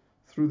you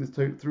through this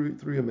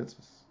through your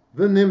mitzvahs.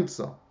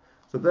 V'nimtza.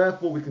 So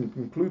therefore, we can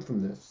conclude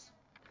from this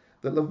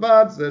that that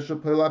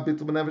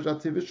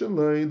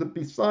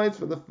besides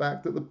for the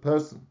fact that the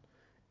person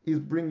is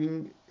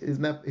bringing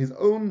his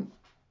own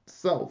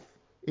self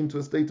into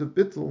a state of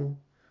bittul,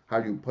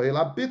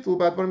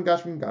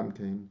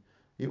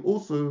 he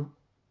also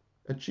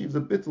achieves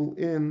a bittul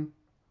in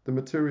the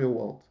material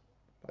world.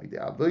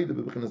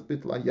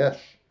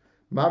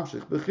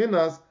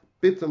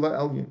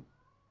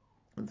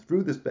 And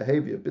through this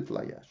behavior, bittul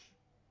hayesh,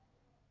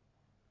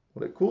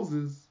 what it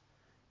causes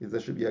is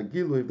there should be a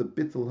gilui of the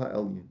bittul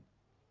ha'elyin.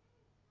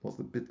 What's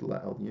the bittul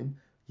ha'elyin?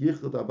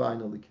 Yichud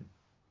avayin alikin.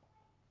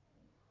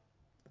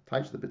 The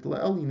taich the bittul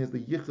ha'elyin is the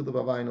yichud of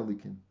avayin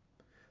alikin.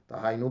 The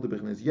hainu the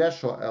bechinas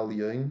yesh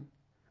ha'elyin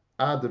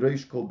ad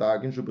reish kol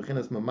dargin shu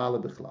bechinas mamala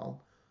bechlal.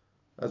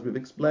 As we've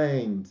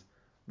explained,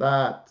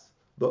 that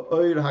the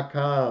oir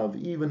hakav,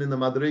 even in the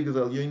madregas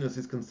elyonis,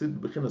 is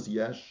considered bechinas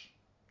yesh.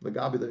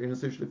 Legabi the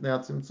eirnus lifnei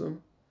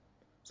atzimtzum.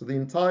 So the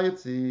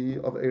entirety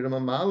of Eira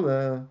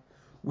Mamala,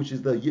 which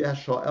is the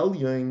Yesh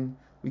HaElyon,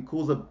 we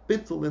cause a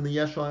bittul in the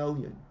Yesh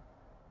HaElyon.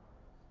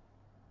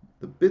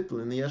 The bittul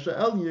in the Yesh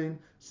HaElyon,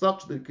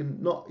 such that it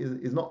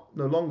is no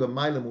longer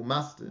Mailim or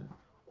Master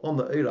on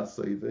the Eira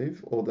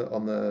Soivev, or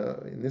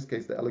in this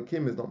case the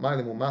Elikim is not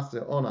Mailim or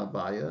Master on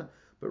Havaya,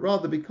 but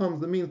rather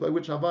becomes the means by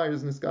which Havaya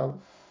is Niskala.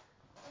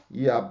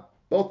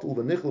 bottle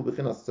the nichl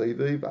b'chinas seive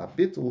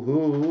v'abitul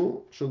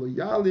hu shelo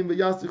yalim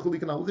v'yasichul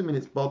ikan. What does it mean?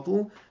 It's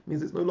bottle. It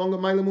means it's no longer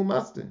mailam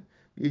umaste.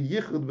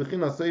 Yichud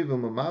b'chinas seive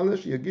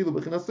mamalish yagilu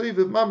b'chinas seive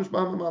mamish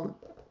b'hamamalish.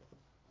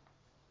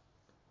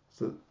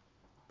 So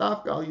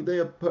dafka al yidei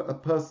a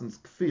person's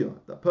kfir,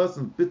 that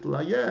person's bittul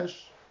hayesh.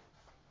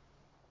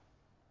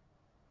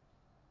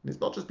 It's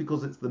not just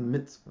because it's the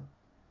mitzvah.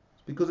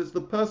 It's because it's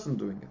the person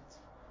doing it.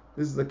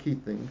 This is a key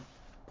thing.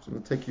 So I'm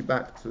going to take you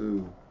back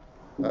to,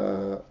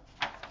 I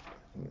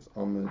think it's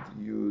Ahmed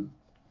Yud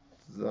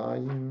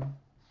Zayin.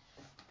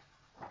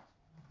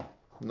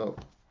 No.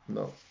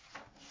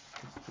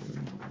 It's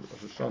in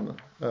Rosh Hashanah.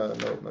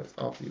 No, it's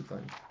after Yud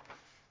Zayin.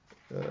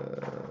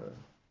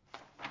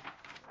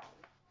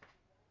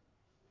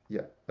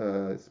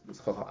 It's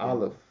Chaf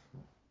Aleph.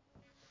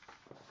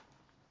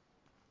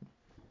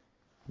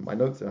 My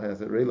notes here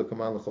has it Reila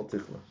Kamal le-Khol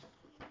Tikhleh.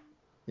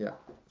 Yeah.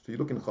 So you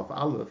look in Chaf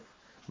Aleph,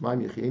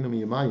 Maim Yechienu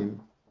Miyamayim.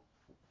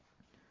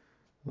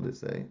 What did it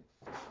say?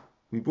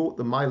 We brought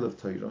the mile of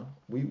Torah.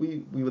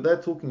 We were there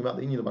talking about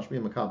the Inyan of Mashpia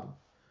and Makabel.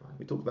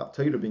 We talked about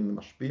Torah being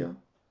the Mashpia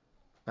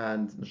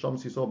and Neshama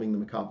Yisrael being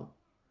the Makabel.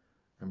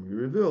 And we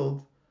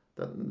revealed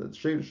that the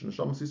Sheirush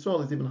Neshama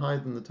Yisrael is even higher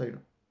than the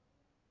Torah.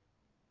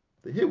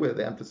 Here where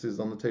the emphasis is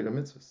on the Torah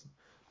mitzvahs.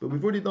 But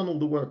we've already done all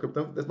the work.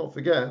 Let's not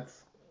forget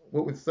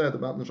what we've said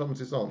about Neshama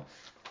Yisrael.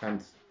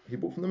 And he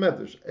brought from the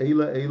Medrash,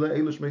 Eila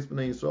Shmeis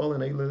B'nai Yisrael,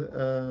 and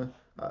Eila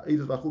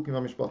Eidos V'Achukim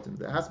HaMishpatim.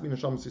 There has to be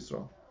Neshama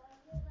Yisrael.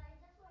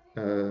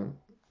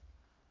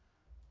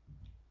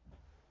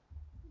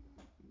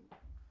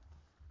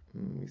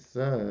 We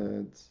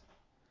said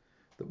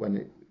that when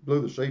it blow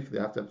the shofar, they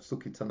have to have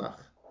Suki Tanach.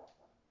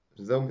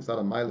 It's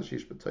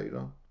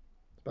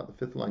about the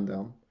fifth line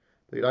down.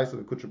 The Yiraisa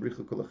v'Kutsha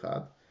Bricha Kol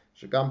Echad,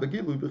 Shegam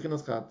Begilu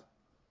B'chinas Chad.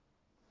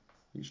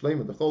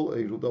 Yishleima the-Khol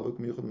Eiru Davuk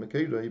Miyuchad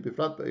Mekeira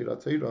Bifrat Be'ira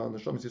Teira and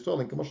Neshama Yisrael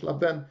and Kamosh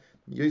Laben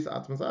Yis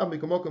Atzmas Ab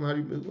Mikamokum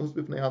Hari Us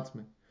Bifnei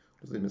Atzmi.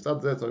 So in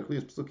Mesad Zeh Tzarich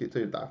Liyas Psuki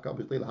Teir Davka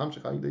Bichlei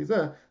Lahamshich Hayidei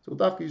Zeh so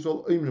Davka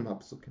Yisrael Oimrim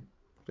HaPsukim.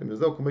 Shem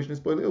Yezel Commission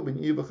Spoil Ilbin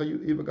Iva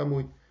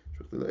Gamui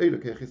Shvichtel Eira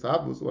Kechis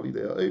Havus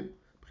Walidei Ha'eib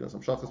B'chinas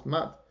Hamshachas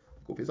Mat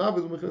Kofis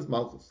Havus B'chinas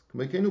Malchus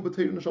K'meikenu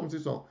B'Teir Neshama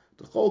Yisrael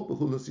the-Khol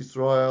B'chulas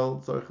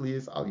Yisrael Tzarich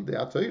Liyas Alidei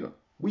HaTeira.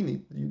 We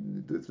need,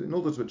 in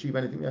order to achieve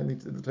anything, we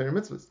need the Torah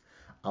mitzvahs.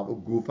 Avo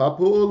guf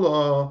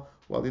ha'pula,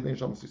 while the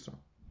Neshama Yisrael.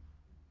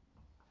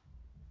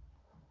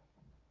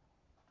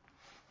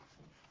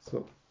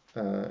 So,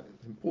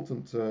 it's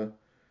important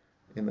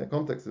in the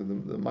context of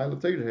the mile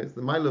of Torah here, it's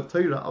the mile of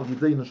Torah al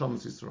yidei Neshama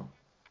Yisrael.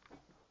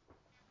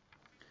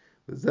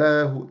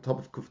 V'zehu, top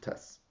of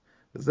Kuftes.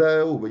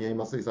 V'zehu, v'yei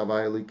masei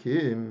savai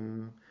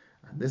elikim.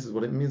 And this is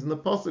what it means in the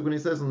Pasuk when he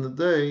says on the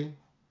day,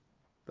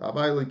 the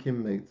Avai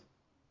elikim made.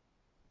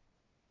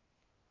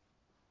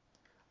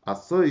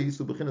 Asois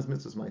u'bechinas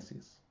mitzvahs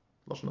ma'asis.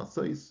 Lashon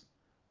asois,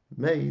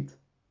 made,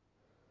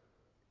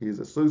 is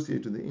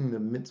associated with the in the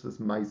mitzvahs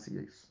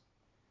ma'asis.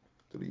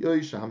 So the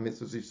yoish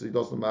ha-mitzvahs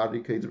yishidos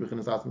l'mari keiz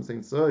bechinas atzmas ein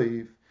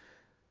soif.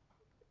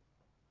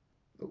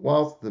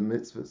 Whilst the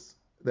mitzvahs,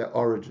 their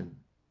origin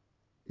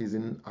is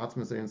in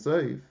atzmas ein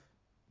soif,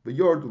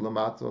 v'yordu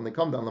l'mata, and they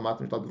come down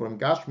l'mata nishtat dvarim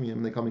gashmiyim,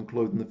 and they come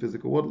enclosed in the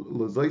physical world.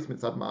 L'zois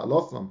mitzad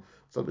ma'alosam,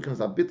 so bechinas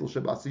ha-bitl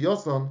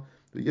sheb'asiyosan,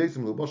 the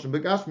yosim l'boshim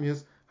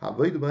begashmiyas.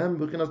 Havoid b'hem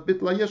b'chinas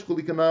bitl hayesh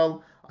chuli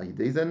kanal.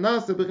 Ayidei zen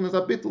nase b'chinas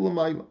ha-bitl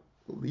l'mayla.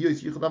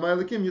 Liyos yichud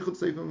ha-maylekim yichud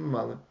seifim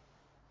m'male.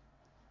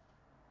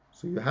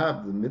 So you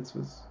have the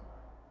mitzvahs,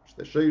 which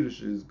the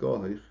sheirish is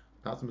gohich,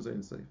 atzmas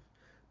ein seif.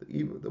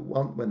 The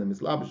one when the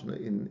mislabish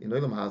in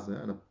olam hazeh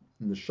and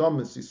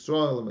neshamas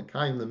Yisrael and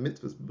mekayim the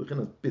mitzvahs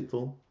b'chinas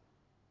bitl,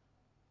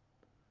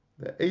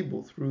 they're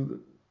able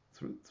through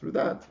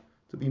that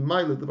to be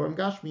maila d'varim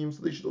gashmiyim,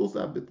 so they should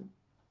also have bitl.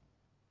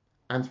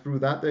 And through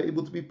that, they're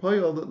able to be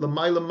poyal that the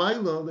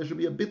maila, there should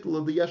be a bittul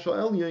of the yesha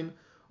elyon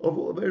of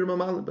Eir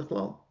Mamala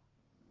Bechlal.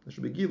 There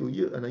should be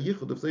gilu and a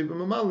yichud of Sefer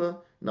Mamala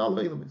in all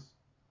elamis.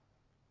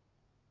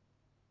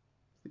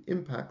 The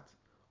impact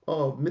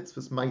of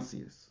mitzvahs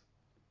maisius.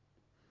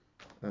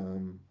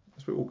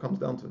 That's where it all comes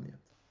down to in the end.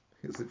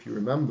 Because if you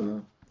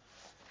remember,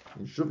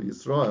 in Shuv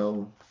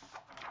Yisrael,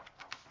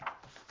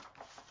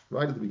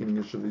 right at the beginning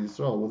of Shuv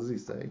Yisrael, what does he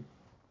say?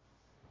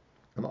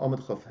 And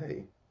Amid Chaf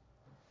Hei.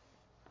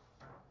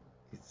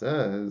 He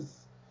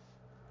says,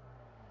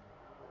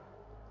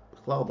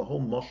 the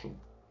whole mashal,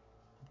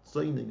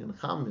 Zayning and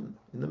Chamin,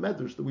 in the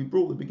Medrash that we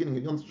brought at the beginning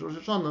of Yom Rosh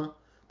Hashanah,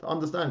 to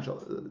understand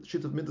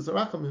Shit of Midas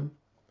Arachamim,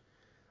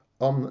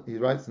 he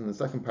writes in the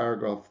second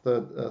paragraph,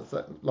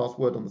 last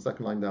word on the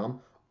second line down,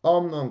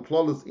 Omnam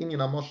Klolos Inyan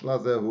HaMashal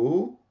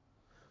Hazehu,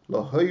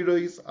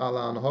 Lahoiros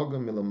Ala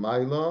Anhagam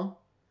Milamayla,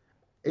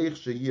 Eich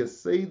Sheyeh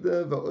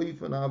Seder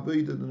V'Oifen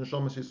HaAvodah the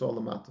Neshama Yisrael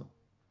Lamata.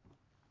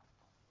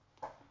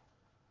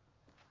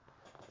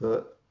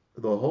 The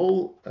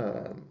whole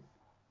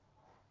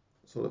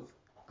sort of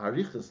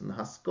arichas and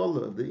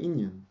haskalah of the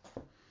inyan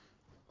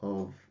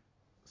of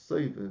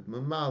Sovev,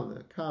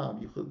 Mamala,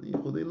 Kab,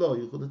 Yichud Elo,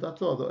 Yichud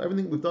Tatzah,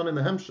 everything we've done in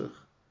the Hemshech,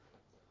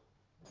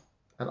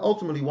 and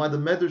ultimately why the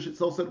Medrash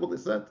itself said what it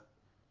said.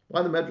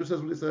 Why the Medrash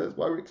says what it says,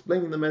 why we're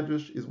explaining the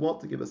Medrash is what?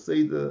 To give a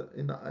Seder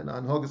in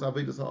Anhogas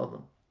Avedis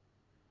HaAdam.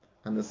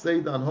 And the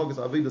Seder Anhogas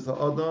Avedis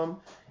HaAdam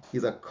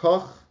is a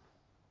koch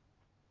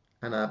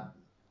and a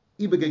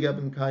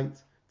Ibegegebenkeit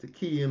to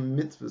kiyim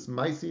mitzvahs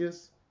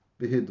maisius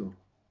v'hidu.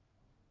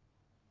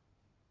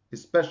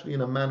 Especially in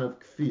a manner of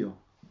kfir,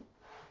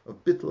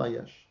 of bitl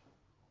hayesh.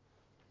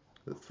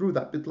 That through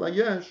that bitl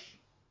hayesh,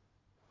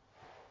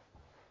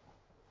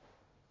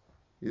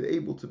 you're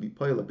able to be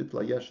poil a bitl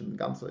hayesh in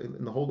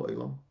the whole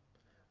olam,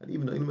 and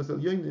even olam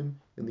elyonim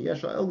in the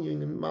yesha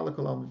elyonim malak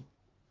olamim.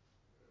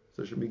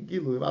 So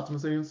shemigilu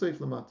v'atzmas ein seif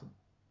lamata.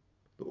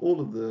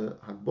 All of the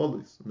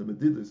hagbolis and the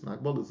medidus and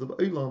hagbolis of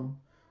olam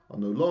are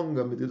no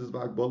longer medidus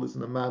v'hagbolis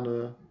in a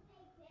manner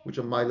which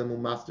are mailam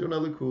u'master and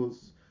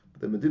elikus,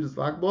 but the medidus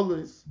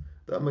v'hagbolis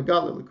that are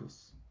megala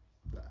elikus.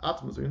 The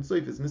atmos are in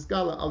seif is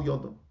niskala al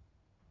yodam,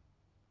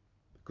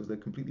 because they're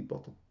completely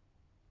bottom.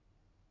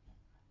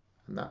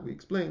 And that we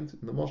explained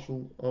in the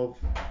moshel of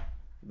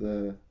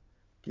the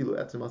Gilu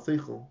Etzem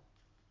HaSeichel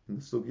in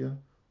the Sugya,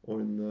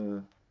 or in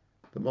the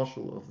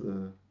moshel of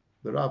the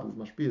Rav who's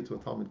mashpia to a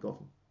Talmud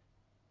Gavin.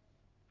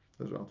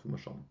 Those are our two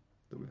mashal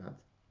that we've had.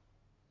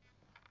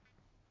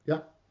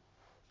 Yeah?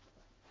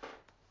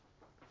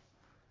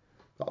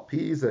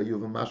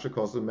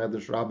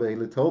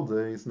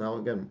 Now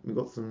again, we've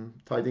got some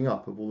tidying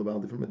up of all of our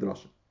different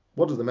midrashim.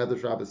 What does the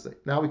Medrash Rabbah say?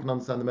 Now we can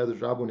understand the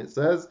Medrash Rabbah when it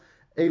says,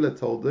 Eila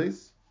told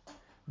this.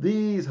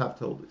 These have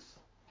told us.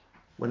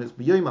 When it's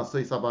b'yom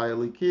asay savay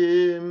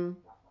elikim,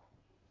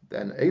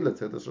 then Eila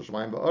told us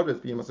Shemaim ba'aretz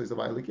b'yom asay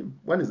savay elikim.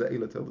 When is the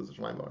Eila told us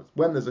Shemaim ba'aretz?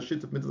 When there's a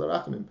shit of mitzvah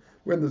rachamim.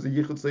 When there's a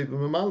yichud seif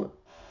v'mamala.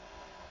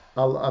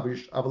 Al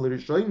aval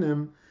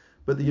rishonim,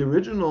 but the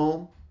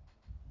original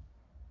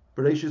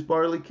Bereshis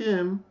bar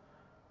elikim,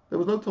 there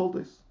was no told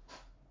this.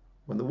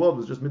 When the world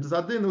was just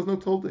mitzvah din, there was no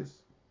told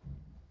this.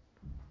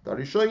 The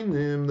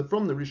rishonim,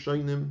 from the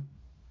rishonim,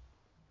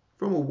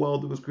 from a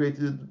world that was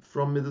created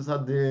from Midas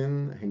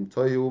Hadin,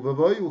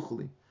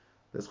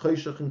 there's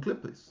Chayshach and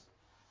Klippis.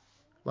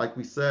 Like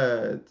we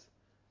said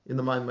in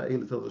the Maimah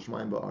Eilat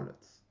Shemaim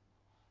Ba'aretz.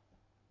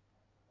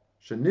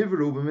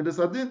 Shenivru b'Midas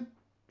Hadin.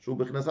 Shul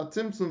b'chinas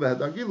ha-tzimtzum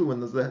v'hed agilu. When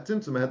there's the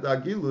tzimtzum v'hed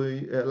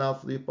agilu, it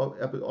allows for the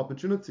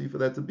opportunity for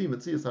there to be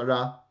Metzias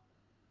Hara.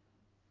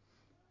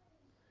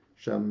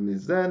 Shem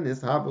mizen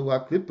is havu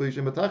ha-klippis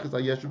shem b'tachis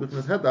ha-yeshu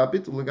b'chinas hed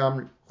ha-bitul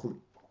l'gamri.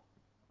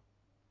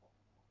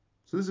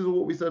 So this is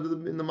what we said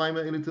in the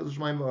Maimah Eilat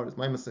Shemaim Ba'aretz,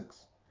 Maimah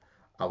 6.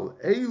 Al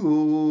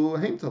Eilu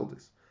Haim told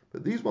this,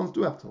 but these ones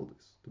do have told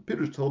this. The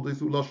Pirush told this,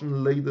 Uloshen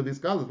Leida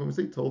Viskalas. When we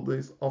say told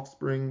this,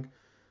 offspring,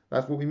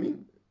 that's what we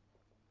mean.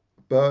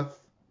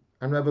 Birth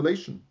and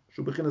revelation.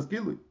 Shubechinas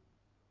Gilui.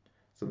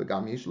 So the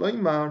Gam Yish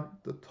Leimar,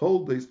 the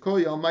told this,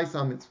 Koy al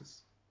Maisa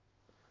Mitzvahs.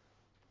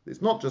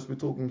 It's not just we're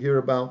talking here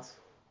about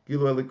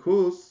Gilu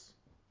Elikus,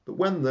 but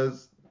when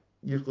there's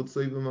Yichud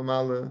Seivim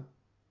Amala,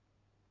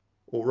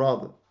 or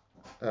rather,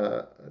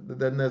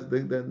 then there's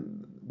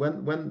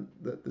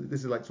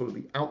this is like sort of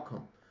the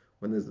outcome.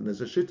 When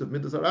there's a shit of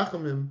midas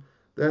harachamim,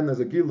 then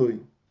there's a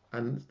gilui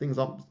and things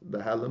up the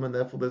halam, and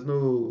therefore there's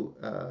no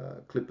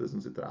clippers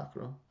and sitra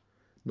achra.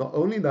 Not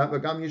only that,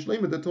 but gam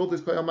yishleima the told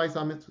this koyal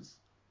ma'isa mitzvahs.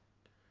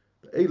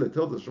 The Eila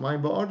told us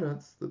Shemaim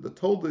ba'aretz that the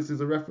told this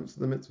is a reference to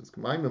the mitzvahs.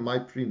 K'mayim my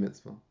pre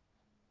mitzvah.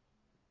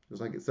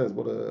 Just like it says,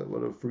 what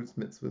are fruits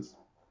mitzvahs?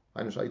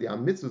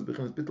 Mitzvahs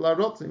beginnen bittul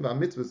harotzim, and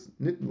mitzvahs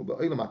nitnu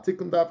ba'olam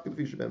hatikun dav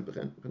k'fi sheben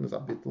beginnen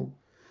habittul.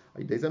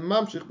 Deze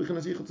mamshich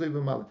beginnen yichud seif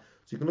v'mala.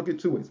 So you can look at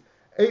two ways.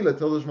 Eila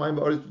tells us Shemaim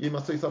ba'aretz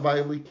yimasei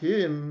savay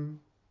elikim.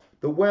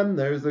 That when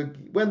there's a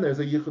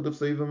yichud of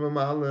seif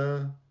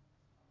v'mala,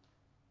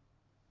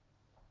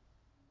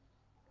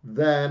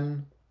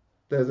 then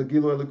there's a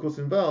gilu elikus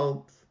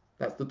involved.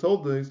 That's the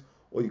told this.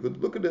 Or you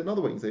could look at it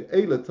another way and say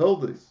Eila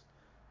told this.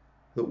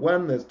 That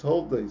when there's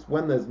told this,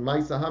 when there's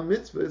ma'isa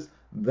ha-mitzvahs,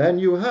 then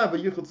you have a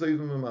yichud seif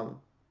v'mala.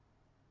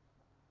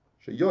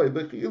 Sheyoy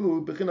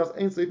bechilu bechinas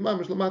ein seif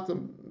mamish lamata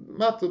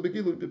mata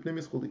begilu b'pnei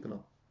mischul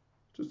ikana.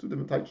 Just two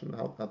different types on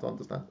how to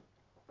understand it.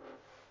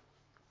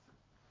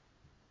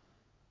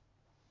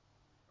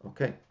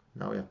 Okay,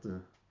 now we have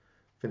to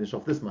finish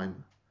off this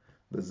maimah.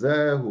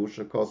 V'zehu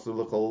shekosu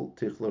le-Khol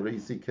Tikhleh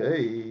reisi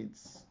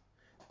kates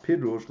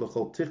pirush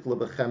le-Khol Tikhleh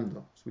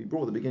b'chemda. So we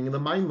brought the beginning of the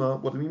maimah.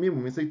 What do we mean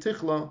when we say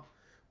Tikhleh?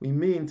 We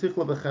mean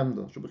Tikhleh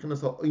b'chemda.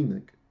 Shebechinas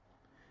ha-oinik.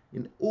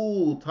 In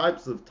all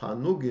types of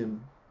tanugim,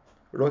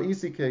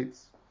 ro'isi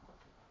kates.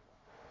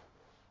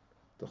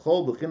 The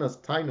whole bechinas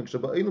tainug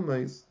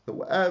sheba'ilumais, that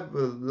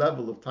whatever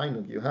level of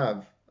tainug you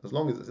have, as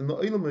long as it's in the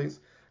ilumais,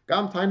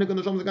 gam tainug and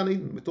nesham gan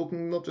eden. We're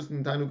talking not just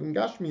in tainug and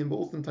gashmiim, but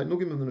also in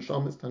tainugim and the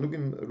neshamis,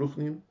 tainugim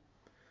ruchniim.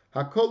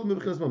 Hakol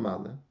bechinas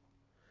mamale.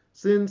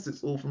 Since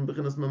it's all from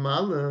bechinas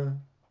mamale,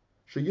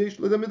 sheyesh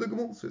ledem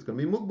idagmul, so it's going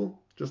to be mugbal.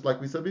 Just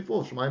like we said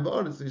before, Shemaim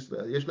ba'aretz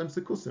yesh lem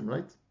sekusim,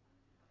 right?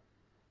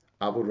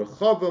 Avur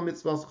rechava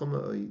mitzvahs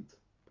choma'id.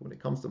 But when it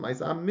comes to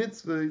ma'isa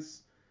mitzvahs,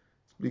 it's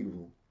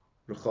bligvul.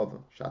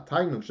 Rechava.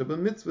 Sha'atainug sheba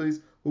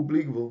mitzvahs hu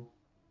bligvul.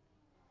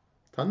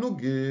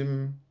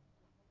 Tanugim.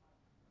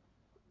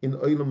 in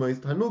Oilamais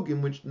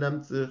Tanugim, which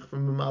nimmt sich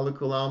from Mamala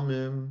Kol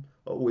Almim,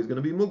 are always going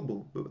to be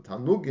Mugbal. But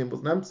Tanugim,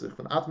 was nimmt sich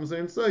from Atmos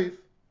and Seif,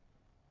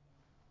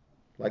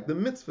 like the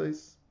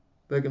mitzvahs,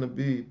 they're going to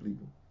be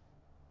Blibu.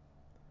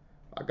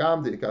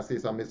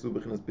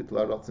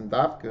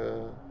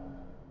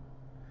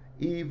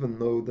 Even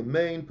though the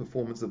main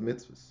performance of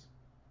mitzvahs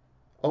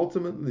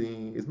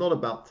ultimately is not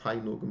about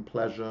tainug and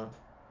pleasure,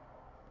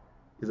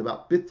 is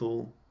about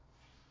bittul.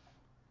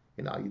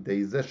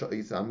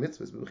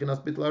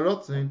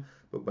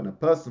 But when a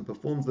person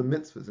performs the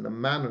mitzvahs in a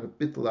manner of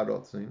bittul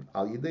arotzin,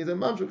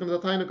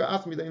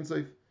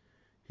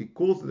 he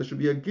calls it there should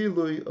be a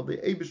gilui of the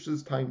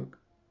Eibish's tainug.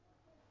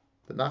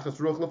 The nachas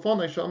ruach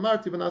lefonai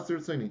shamarti v'nasir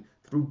tzoni,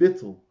 through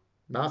bittul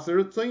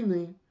nasir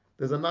tzoni,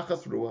 there's a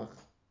nachas ruach.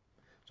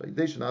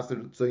 Shaidesh nasir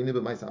tzoni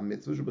b'mais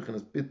ha-mitzvah shu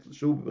b'chinas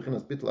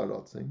bittul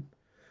arotzin.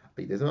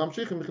 Aidesh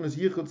mamshichim b'chinas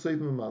yichud seif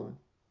m'malin.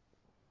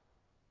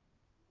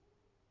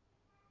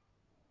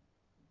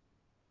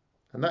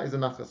 And that is a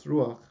nachas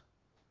ruach.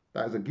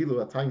 That is a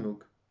gilu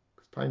tainug,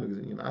 because tainug is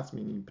in asmi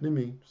in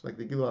pnimi, just like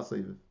the gilu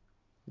aseviv.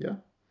 Yeah.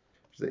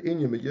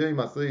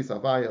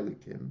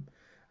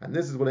 And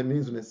this is what it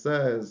means when it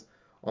says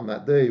on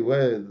that day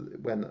when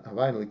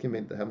Havai Elikim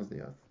made the heavens and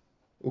the earth.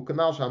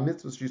 Ukanal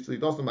shamitzvus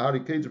shisuidosam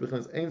ahari kejah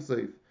b'chinas ein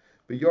seif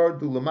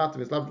b'yardu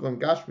l'matim islav l'vam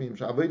gashmim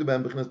sha'avedu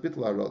b'hem b'chinas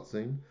bittul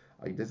ha'rotzin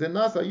aydezen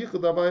nasa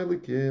yichud Havai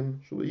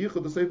Elikim shu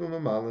yichud ha'seifim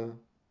mamala.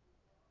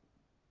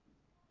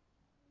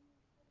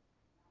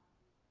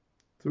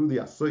 Through the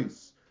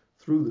asois,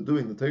 through the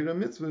doing the Torah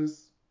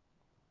mitzvahs,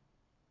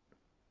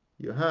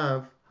 you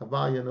have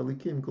Havaya and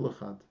Elikim kol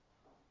echad.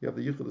 You have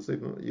the Yichud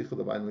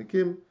Havaya and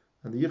Elikim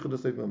and the Yichud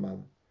Seif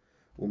Mamala.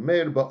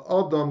 Umeir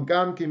ba'odom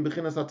gam kim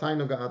b'chinas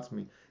ha'tainug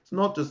ha'atzmi. It's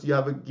not just you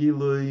have a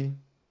gilui.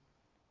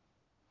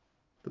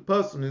 The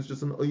person is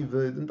just an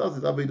oived and does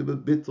his aveda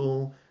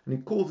b'bittul, and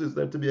he causes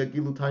there to be a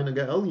gilu tainug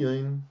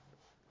ha'elyon.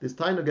 This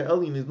tainug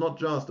ha'elyon is not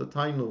just a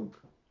tainug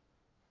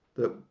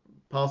that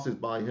passes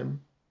by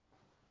him.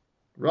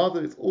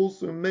 Rather, it's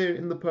also meir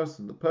in the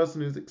person who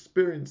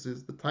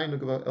experiences the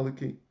tainug of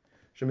Eliki.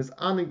 The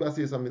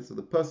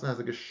person has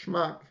a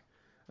geschmack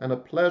and a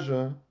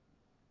pleasure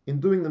in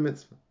doing the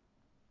mitzvah.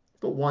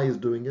 It's not why he's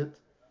doing it.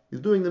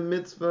 He's doing the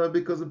mitzvah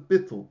because of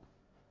bittul.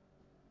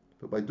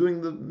 But by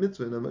doing the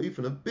mitzvah in a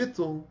ma'ifan of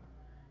bittul,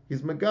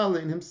 he's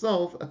megala in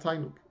himself a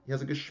tainug. He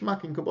has a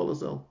geschmack in Kabbalah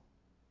Zel.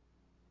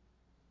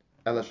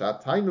 Elasha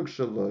tainug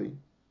shaloi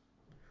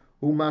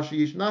hu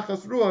mashiyish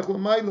nachas ruach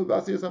l'maylo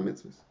b'asiyas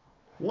ha-mitzvahs.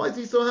 Why is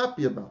he so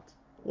happy about?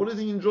 What is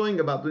he enjoying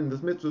about doing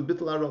this mitzvah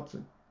bittul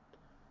harotzin?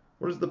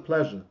 What is the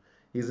pleasure?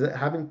 He's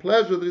having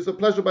pleasure that is a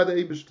pleasure by the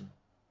Eibishter.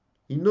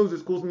 He knows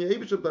it's causing the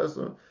Eibishter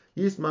pleasure.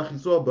 Yismach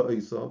yisor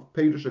ba'osav,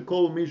 peirush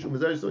hakol mishu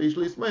mizeri so yish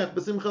leismeach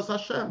b'simchas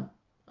Hashem,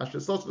 asher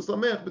sos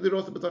v'sameach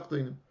b'diros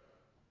b'tachtoinim.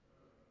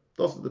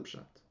 That's the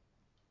pshat.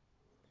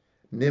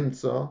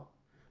 Nimtza,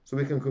 so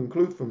we can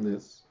conclude from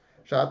this,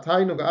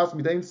 sha'atainug as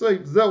midain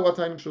soif, zeu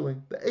atainug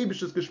shalei. The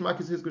Eibishter's geschmack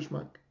is his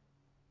geschmack.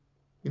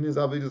 In his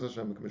avedus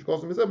Hashem, k'mish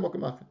kosim mizev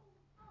mokamachin.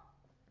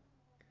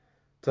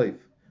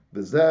 Taif.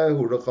 And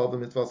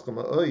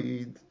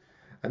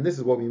this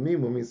is what we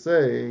mean when we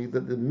say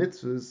that the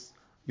mitzvahs,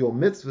 your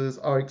mitzvahs,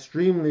 are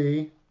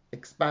extremely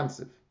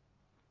expansive,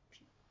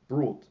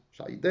 broad.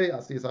 For a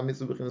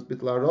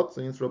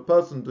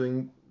person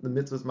doing the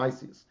mitzvahs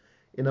maisius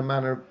in a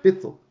manner of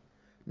bittul.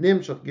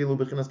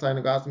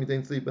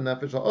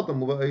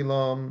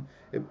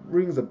 It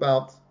brings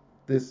about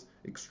this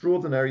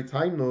extraordinary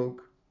tainug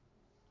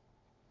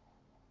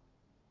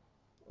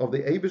of the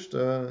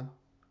Eibishter,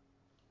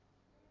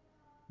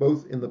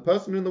 both in the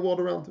person and in the world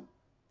around him.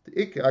 The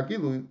Ikka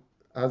Agilui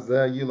as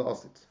their Yila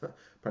Osit.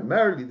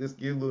 Primarily, this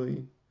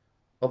Gilui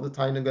of the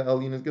Tainug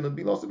Elyon is going to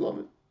be Losit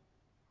Lovit.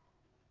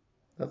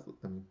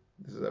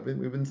 This is everything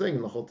we've been saying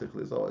in le-Khol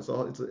Tikhleh.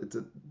 So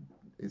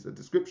it's a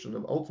description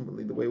of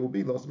ultimately the way it will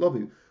be Losit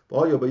Lovit.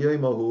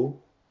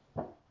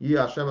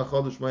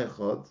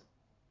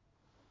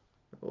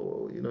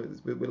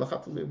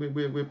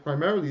 We're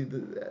primarily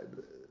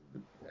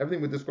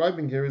everything we're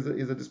describing here is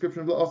a description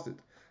of the Osit.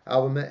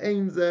 But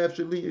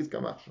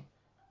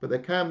there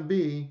can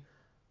be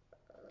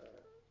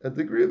a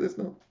degree of this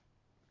now.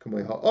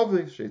 The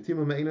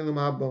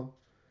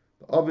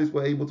obvious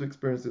we're able to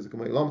experience this. So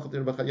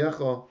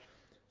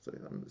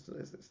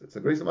it's a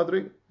grace of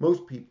madrig.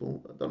 Most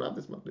people don't have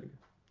this madrig.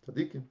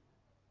 Tzadikim.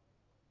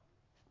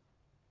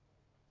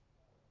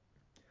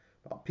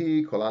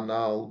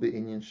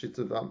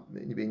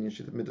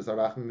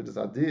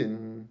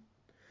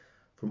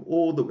 From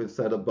all that we've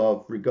said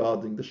above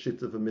regarding the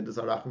shit of Midas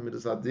Arachim,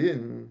 Midas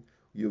Adin,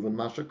 Yuvan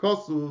Masha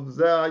Kosuv,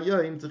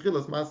 Zayayim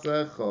Tichilas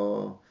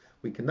Masecha.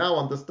 We can now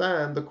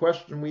understand the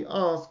question we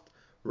asked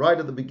right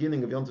at the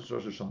beginning of Yom Tov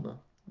Rosh Hashanah.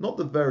 Not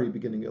the very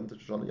beginning of Yom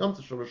Tov Rosh Hashanah. Yom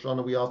Tov Rosh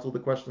Hashanah, we asked all the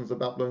questions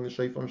about blowing the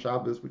shofar on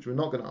Shabbos, which we're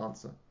not going to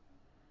answer.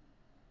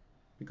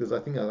 Because I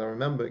think, as I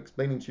remember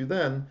explaining to you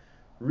then,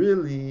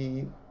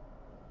 really,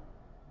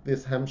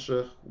 this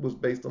Hemshech was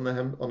based on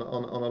on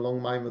a long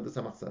Maimon of the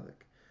Tzemach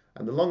Tzedek.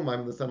 And the long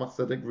Maimon of the Tzemach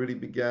Tzedek really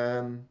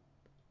began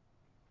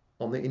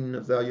on the Inyan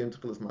of Zeh Yom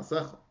Tikhleh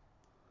Masecha.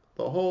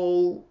 The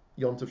whole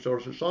Yom Tov Shor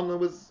Shoshana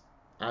was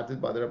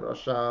added by the Rebbe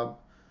Rashab,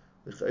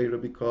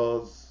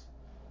 because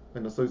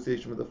in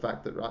association with the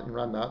fact that in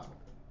Ranat,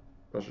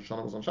 Rosh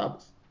Hashanah was on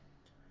Shabbos.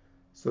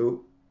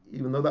 So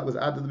even though that was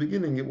added at the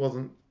beginning, it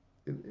wasn't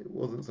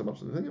so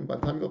much of the thing. And by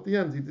the time he got to the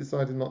end, he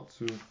decided not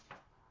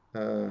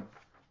to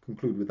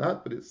conclude with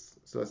that. But it's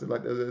so I said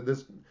like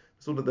there's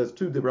two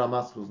Dibra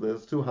Maschos,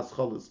 there's two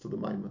Hascholas to the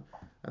Maimah,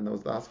 and there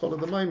was the Haschol of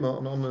the Maimah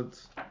on Ahmed,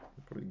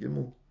 probably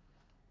Gimel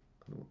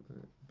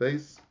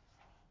base.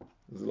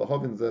 There's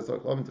Lahavin there, so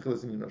Lahavin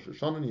Tikhleh in Rosh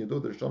Hashanah,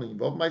 Yodod Rosh Hashanah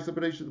Yivav Ma'aser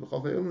Bereshit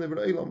B'Chaf Ha'el Never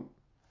Eilam.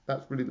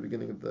 That's really the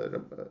beginning of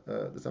the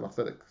Tzemach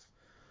Tzedek's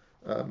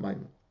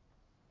Maimah.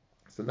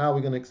 So now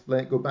we're going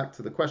to go back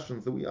to the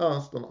questions that we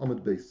asked on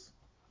Ahmed base,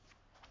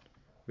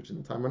 which in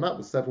the time Ranat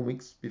was 7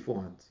 weeks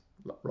beforehand,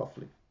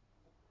 roughly.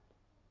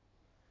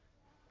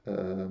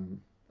 A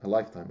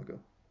lifetime ago.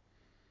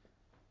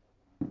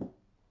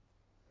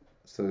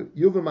 So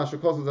Yuva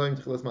Mashakos Zayim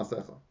Tikhleh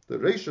Masecha. The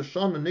Reish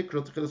Hashanah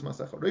Nikra Tikhleh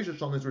Masecha. Reish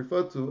Hashanah is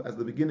referred to as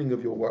the beginning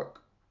of your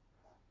work.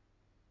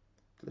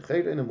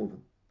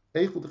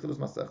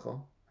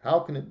 How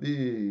can it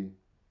be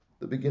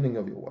the beginning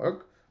of your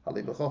work?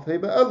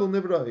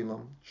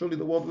 Surely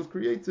the world was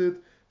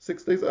created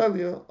 6 days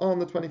earlier on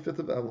the 25th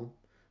of Elul.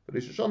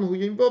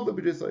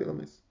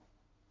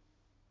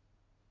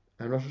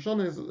 And Rosh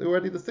Hashanah is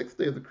already the 6th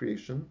day of the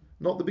creation,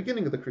 not the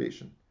beginning of the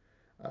creation.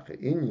 So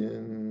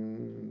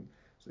the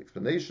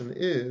explanation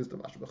is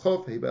when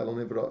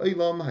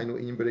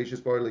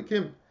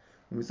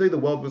we say the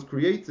world was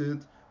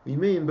created, we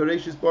mean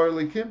Bereshis Bar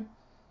Elikim,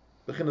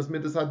 Bechinas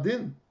Midas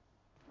Hadin,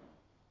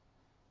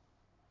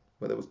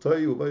 where there was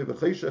Toyu,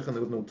 V'Cheshech, and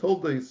there was no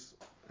Toldes,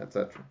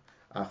 etc.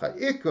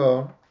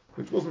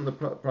 Which wasn't the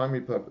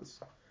primary purpose.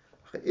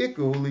 The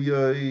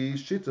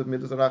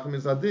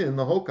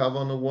whole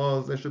kavanah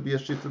was there should be a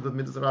shitah of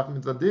Midas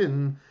Rachim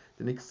Zadin,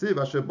 the Niksiv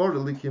Asher Bar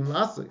Elikim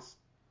Lasis.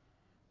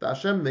 The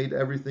Hashem made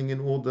everything in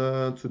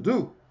order to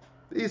do.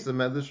 What do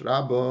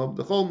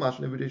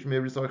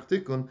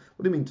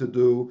you mean to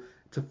do?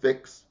 To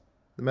fix.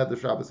 The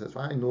Medrash Rabbah says,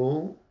 I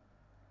know,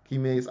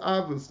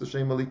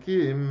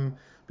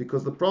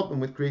 because the problem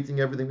with creating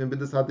everything in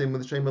Midas Hadim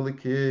with Shem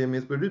Elikim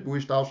is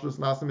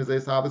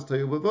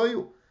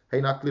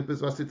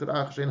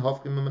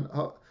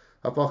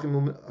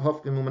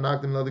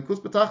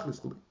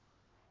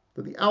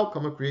that the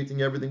outcome of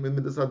creating everything with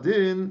Midas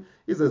Hadin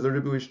is as a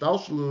ribu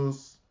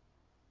ishtalshlus,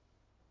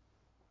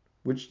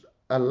 which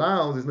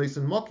allows is nice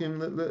and mokim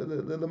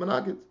the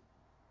managit.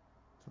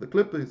 So the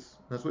clippers,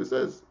 that's what it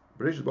says.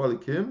 Bereshit Bar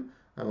Elikim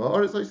and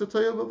Haaretz Haysa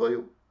Toyu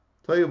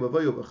B'Vayu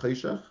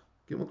B'Cheshach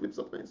Gimel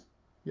Klipsat Meis.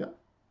 Yeah.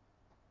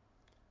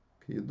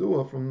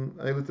 Kiyadua from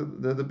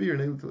the beer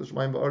and Eilit to the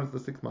Shemaim Ba'aretz the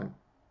 6th Maim.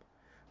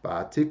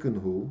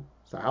 Ba'atikunhu.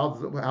 So how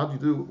do you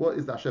do? What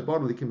is the Asher Bar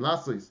Elikim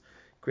Lasis?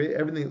 Create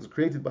everything that's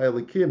created by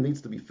Elikim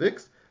needs to be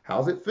fixed.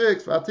 How's it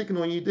fixed?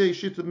 Ba'atikunhu Yidei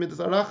Shitut Midas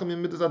Arachim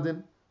and Midas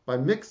Adin, by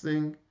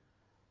mixing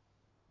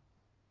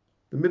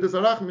the Midas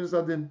Arachim and Midas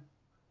Adin.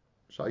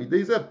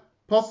 Sha'idei Zeb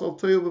Pasal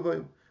Toyu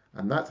B'Vayu,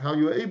 and that's how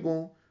you're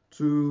able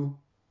to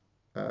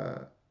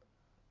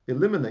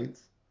eliminate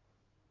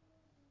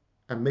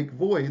and make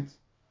void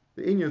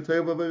the Inyar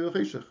Toyu B'Vayu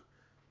Cheshach.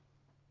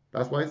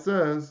 That's why it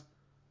says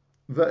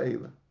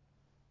Ve'ela.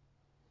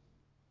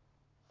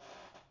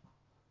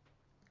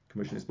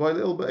 Commission is by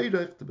the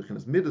Be'erech to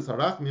bechinas Midas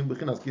Harachmim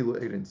bechinas Gilu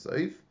Eirin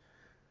Seif.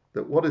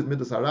 That what is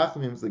Midas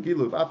Harachmim is the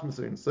Gilu of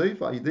atmosphere in Seif.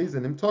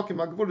 Ayidezenim Takim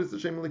Agvoris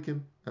Hashem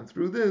Elikim. And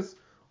through this,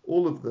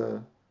 all of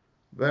the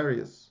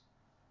various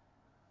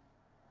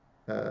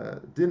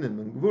dinim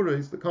and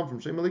gvuris that come from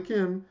Shem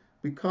Elikim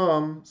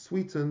become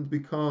sweetened,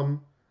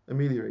 become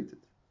ameliorated.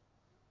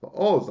 And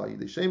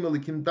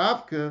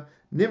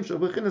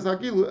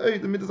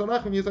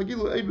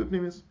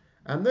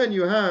then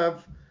you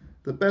have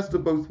the best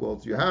of both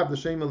worlds. You have the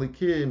Shem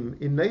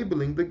Elikim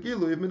enabling the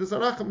Gilu of Midas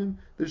Harachamim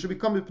that it should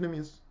become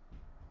Ipnimius.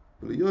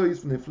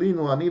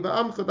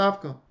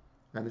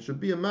 And it should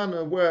be a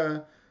manner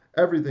where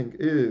everything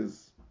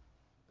is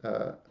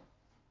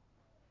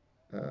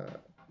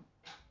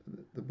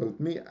both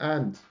me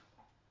and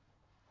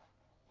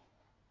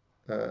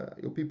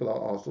your people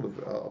are sort of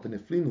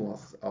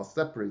are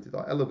separated,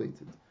 are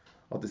elevated,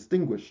 are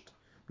distinguished.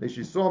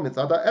 Because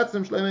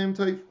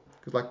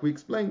like we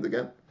explained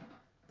again,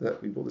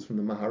 that we brought this from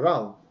the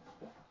Maharal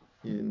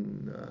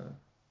in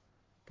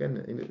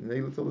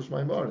Eilit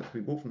Shemaim Ba'aretz, we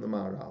brought from the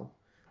Maharal,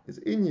 is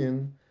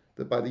Inyan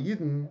that by the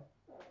Yidden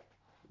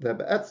they're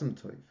be'etzem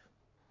toiv,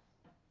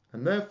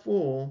 and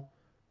therefore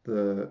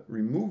the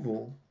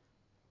removal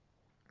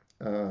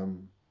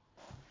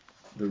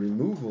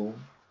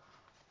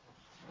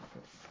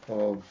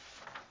of,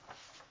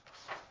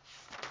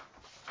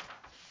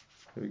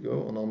 here we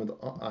go, on Ahmed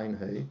Ein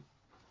Hey,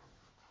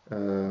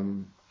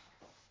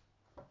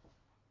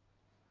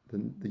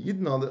 the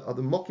Yidden are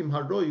the Mokim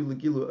Haroy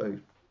Legilu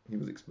Eir, he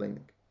was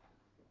explaining,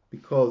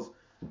 because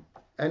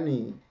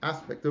any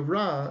aspect of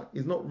Ra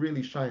is not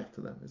really shaykh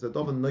to them. It's a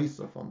davar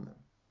noisaf on them.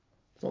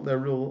 It's not their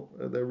real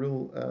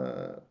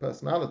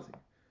personality.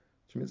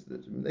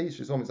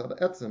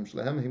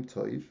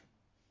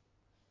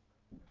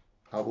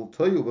 אבל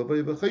toyu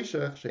v'vay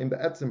v'cheshech she'im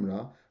be'etzim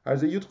ra, har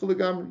ze yutchel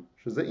legamri,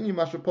 she'ze ini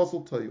ma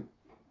she'posel toyu.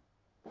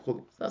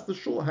 That's the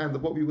shorthand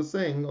of what we were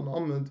saying on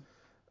Amud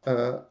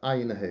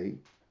Ayin Hey,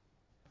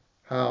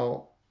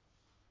 how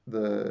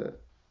the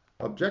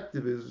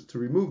objective is to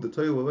remove the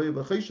toyu v'vay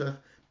v'cheshech,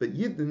 but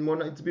Yidden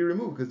want it to be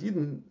removed, because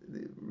Yidden,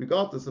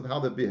 regardless of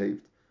how they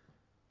behaved,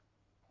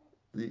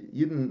 the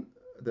Yidden,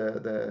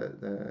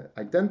 their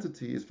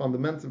identity is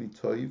fundamentally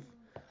toiv,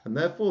 and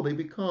therefore they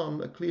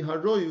become a kli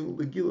haroyu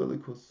legilu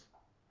elikus.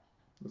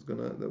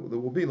 There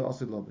will be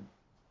la'asid labi.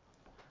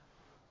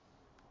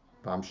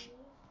 Can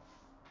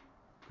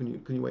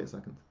you wait a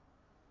second?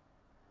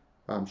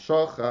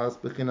 Shochas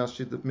bechinas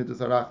shituf midas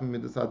harachim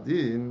midas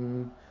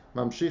adin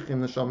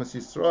mamshichim neshamas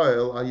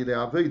Yisrael al yidei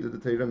aveda the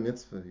Torah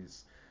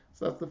mitzvahs.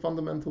 So that's the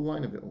fundamental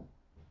line of it all.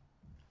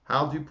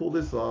 How do you pull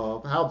this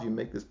off? How do you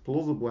make this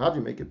plausible? How do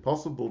you make it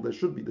possible? There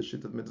should be the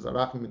shituf midas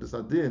harachim midas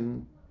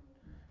adin.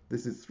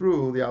 This is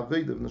through the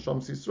aveda of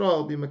neshamas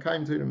Yisrael be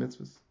mekayim Torah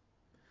mitzvahs.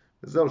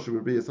 That's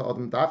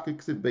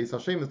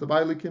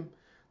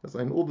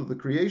in order the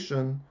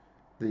creation,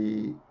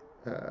 the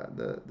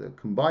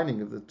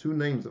combining of the two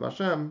names of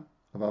Hashem,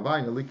 of Havai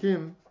and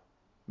Elikim,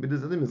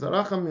 Midazadim is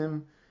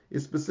Arachamim,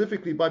 is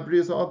specifically by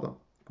Brias Ha'adam.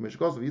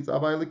 Kamishkos it's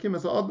Havai Elikim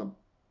as Ha'adam.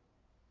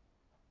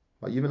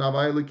 But even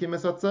Havai Elikim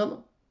as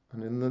Hatzela.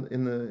 And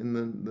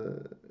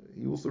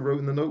he also wrote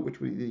in the note, which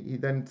he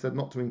then said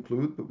not to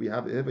include, but we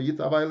have it here, Vayit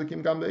Havai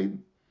Elikim Gam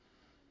Be'edin,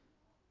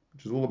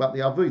 which is all about the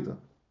Aveda,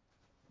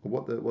 or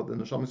what the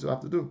neshamas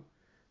have to do.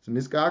 So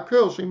Niska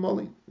Akel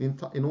Shemoli.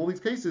 In all these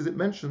cases, it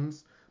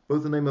mentions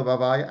both the name of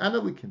Havai and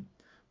Elikim.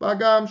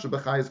 Bagam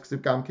Shebachayis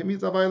Ksiv Gam Kim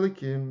is Havai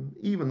Elikim.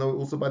 Even though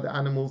also by the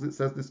animals it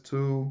says this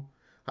too.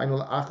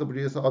 Hainol Acha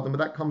Brias Ha'adam, but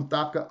that comes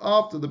dafka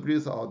after the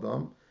Brias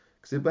Ha'adam.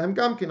 Ksiv Behem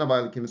Gam Kim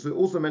Havai Elikim. So it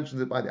also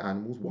mentions it by the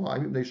animals. Why?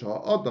 Because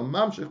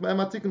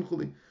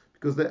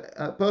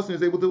the person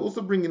is able to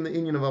also bring in the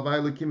inyan of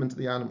Havai Elikim into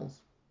the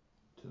animals.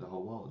 To the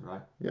whole world,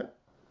 right? Yeah.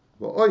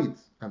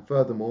 And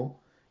furthermore,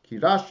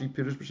 Rashi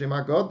Pirush B'Shem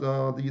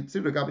Haggadah the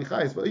Yitzira Gabi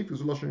Chayis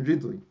Va'ifus Loshen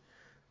Ridui.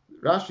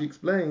 Rashi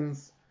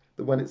explains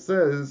that when it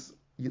says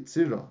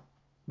Yitzira,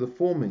 the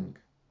forming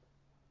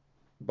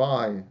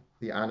by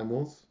the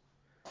animals,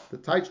 the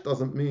taich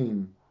doesn't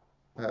mean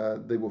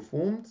they were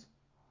formed.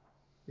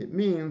 It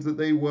means that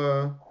they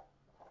were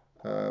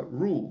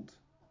ruled.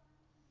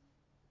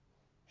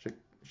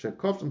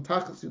 Shekovshim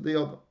Tachas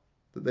Yudei,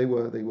 that they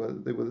were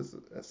this.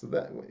 So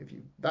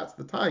that's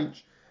the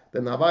taich,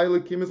 then Havai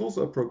Elikim is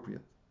also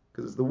appropriate.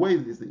 Because it's the way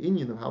that it's the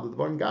inyan of how the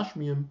Dvarim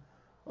Gashmiyim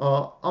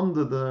are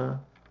under the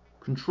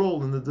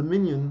control and the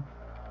dominion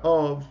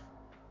of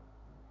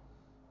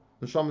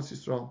Neshamas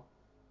Yisrael.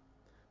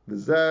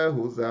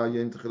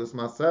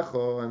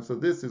 And so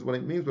this is what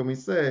it means when we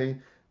say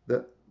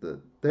that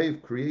the day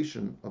of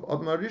creation of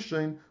Adam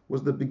HaRishon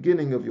was the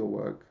beginning of your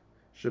work.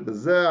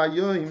 Because it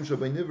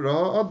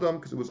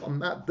was on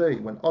that day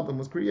when Adam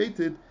was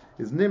created,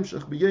 is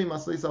Nimshach b'yom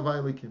asayis Havai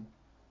Elikim.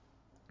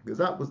 Because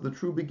that was the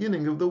true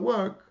beginning of the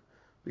work.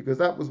 Because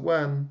that was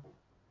when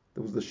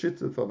there was the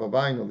shituf of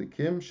Havai and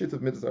Elikim,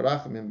 shituf midas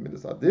harachim and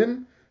midas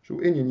adin, shu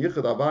inyan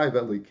yichud Havai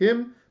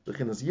ve'Elikim,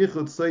 b'chinas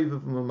yichud seiv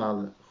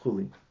v'mamale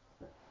chuli.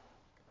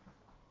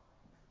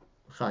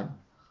 Chaim.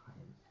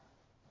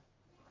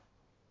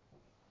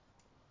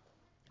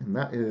 And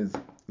that is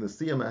the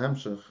siyam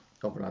ha'hemshech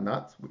of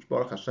Ranat, which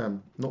Baruch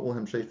Hashem, not all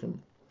hemshechim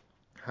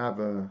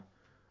have a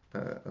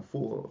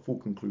full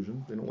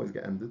conclusion. They don't always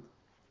get ended.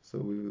 So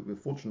we're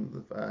fortunate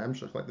that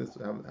hemshech like this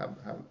have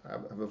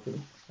a full.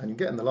 And you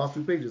get in the last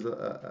two pages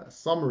a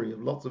summary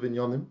of lots of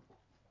inyanim,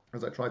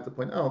 as I tried to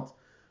point out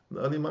in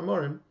the early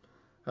Maimorim,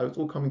 how it's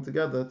all coming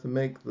together to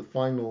make the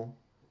final,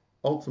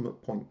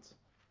 ultimate point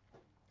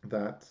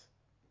that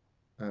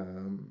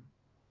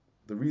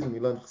the reason we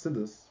learn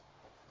Chassidus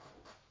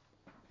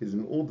is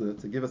in order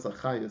to give us a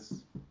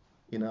chayas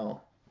in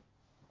our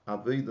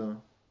Avedas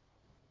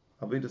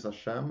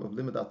Hashem of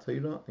Limud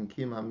HaTorah and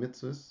Kiyum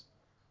HaMitzvahs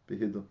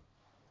B'Hiddah.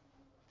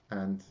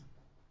 And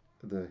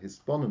the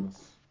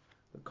hisponimus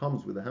that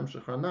comes with the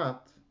Hemshech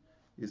Ranat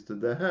is to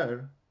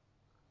deher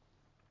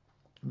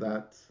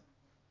that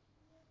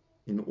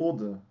in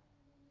order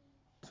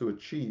to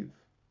achieve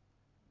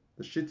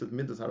the shit of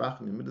Midas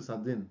Harachim and Midas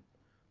Hadin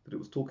that it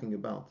was talking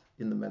about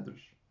in the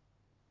Medrash,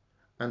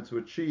 and to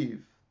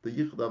achieve the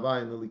Yichud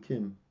Havai and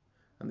Elikim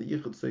and the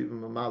Yichud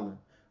Seivim Mamale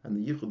and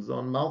the Yichud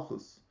Zon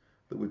Malchus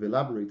that we've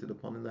elaborated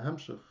upon in the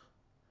Hemshech,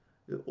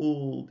 it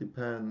all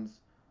depends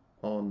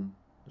on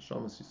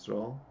Neshamas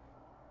Yisrael,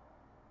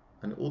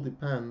 and it all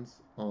depends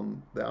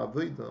on the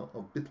Avodah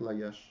of Bittul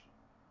Hayesh,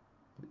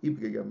 of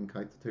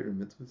Ibgegebenkeit to Torah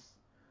Mitzvahs,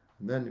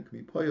 and then it can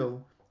be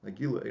Poyel, a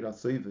Gilu Eira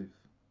Seiviv,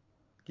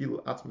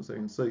 Gilu Atzmus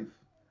Ein Seif,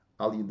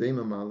 Al Yidei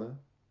Mamale,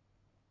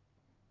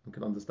 and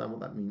can understand what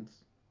that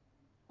means,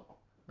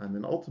 and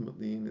then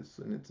ultimately in its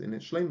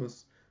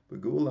Shleimus, the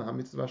Geula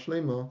HaMitzvah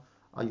Shleima,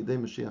 Al Yidei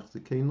Mashiach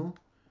Tzidkeinu,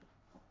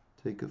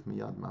 taketh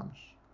miyad mamish.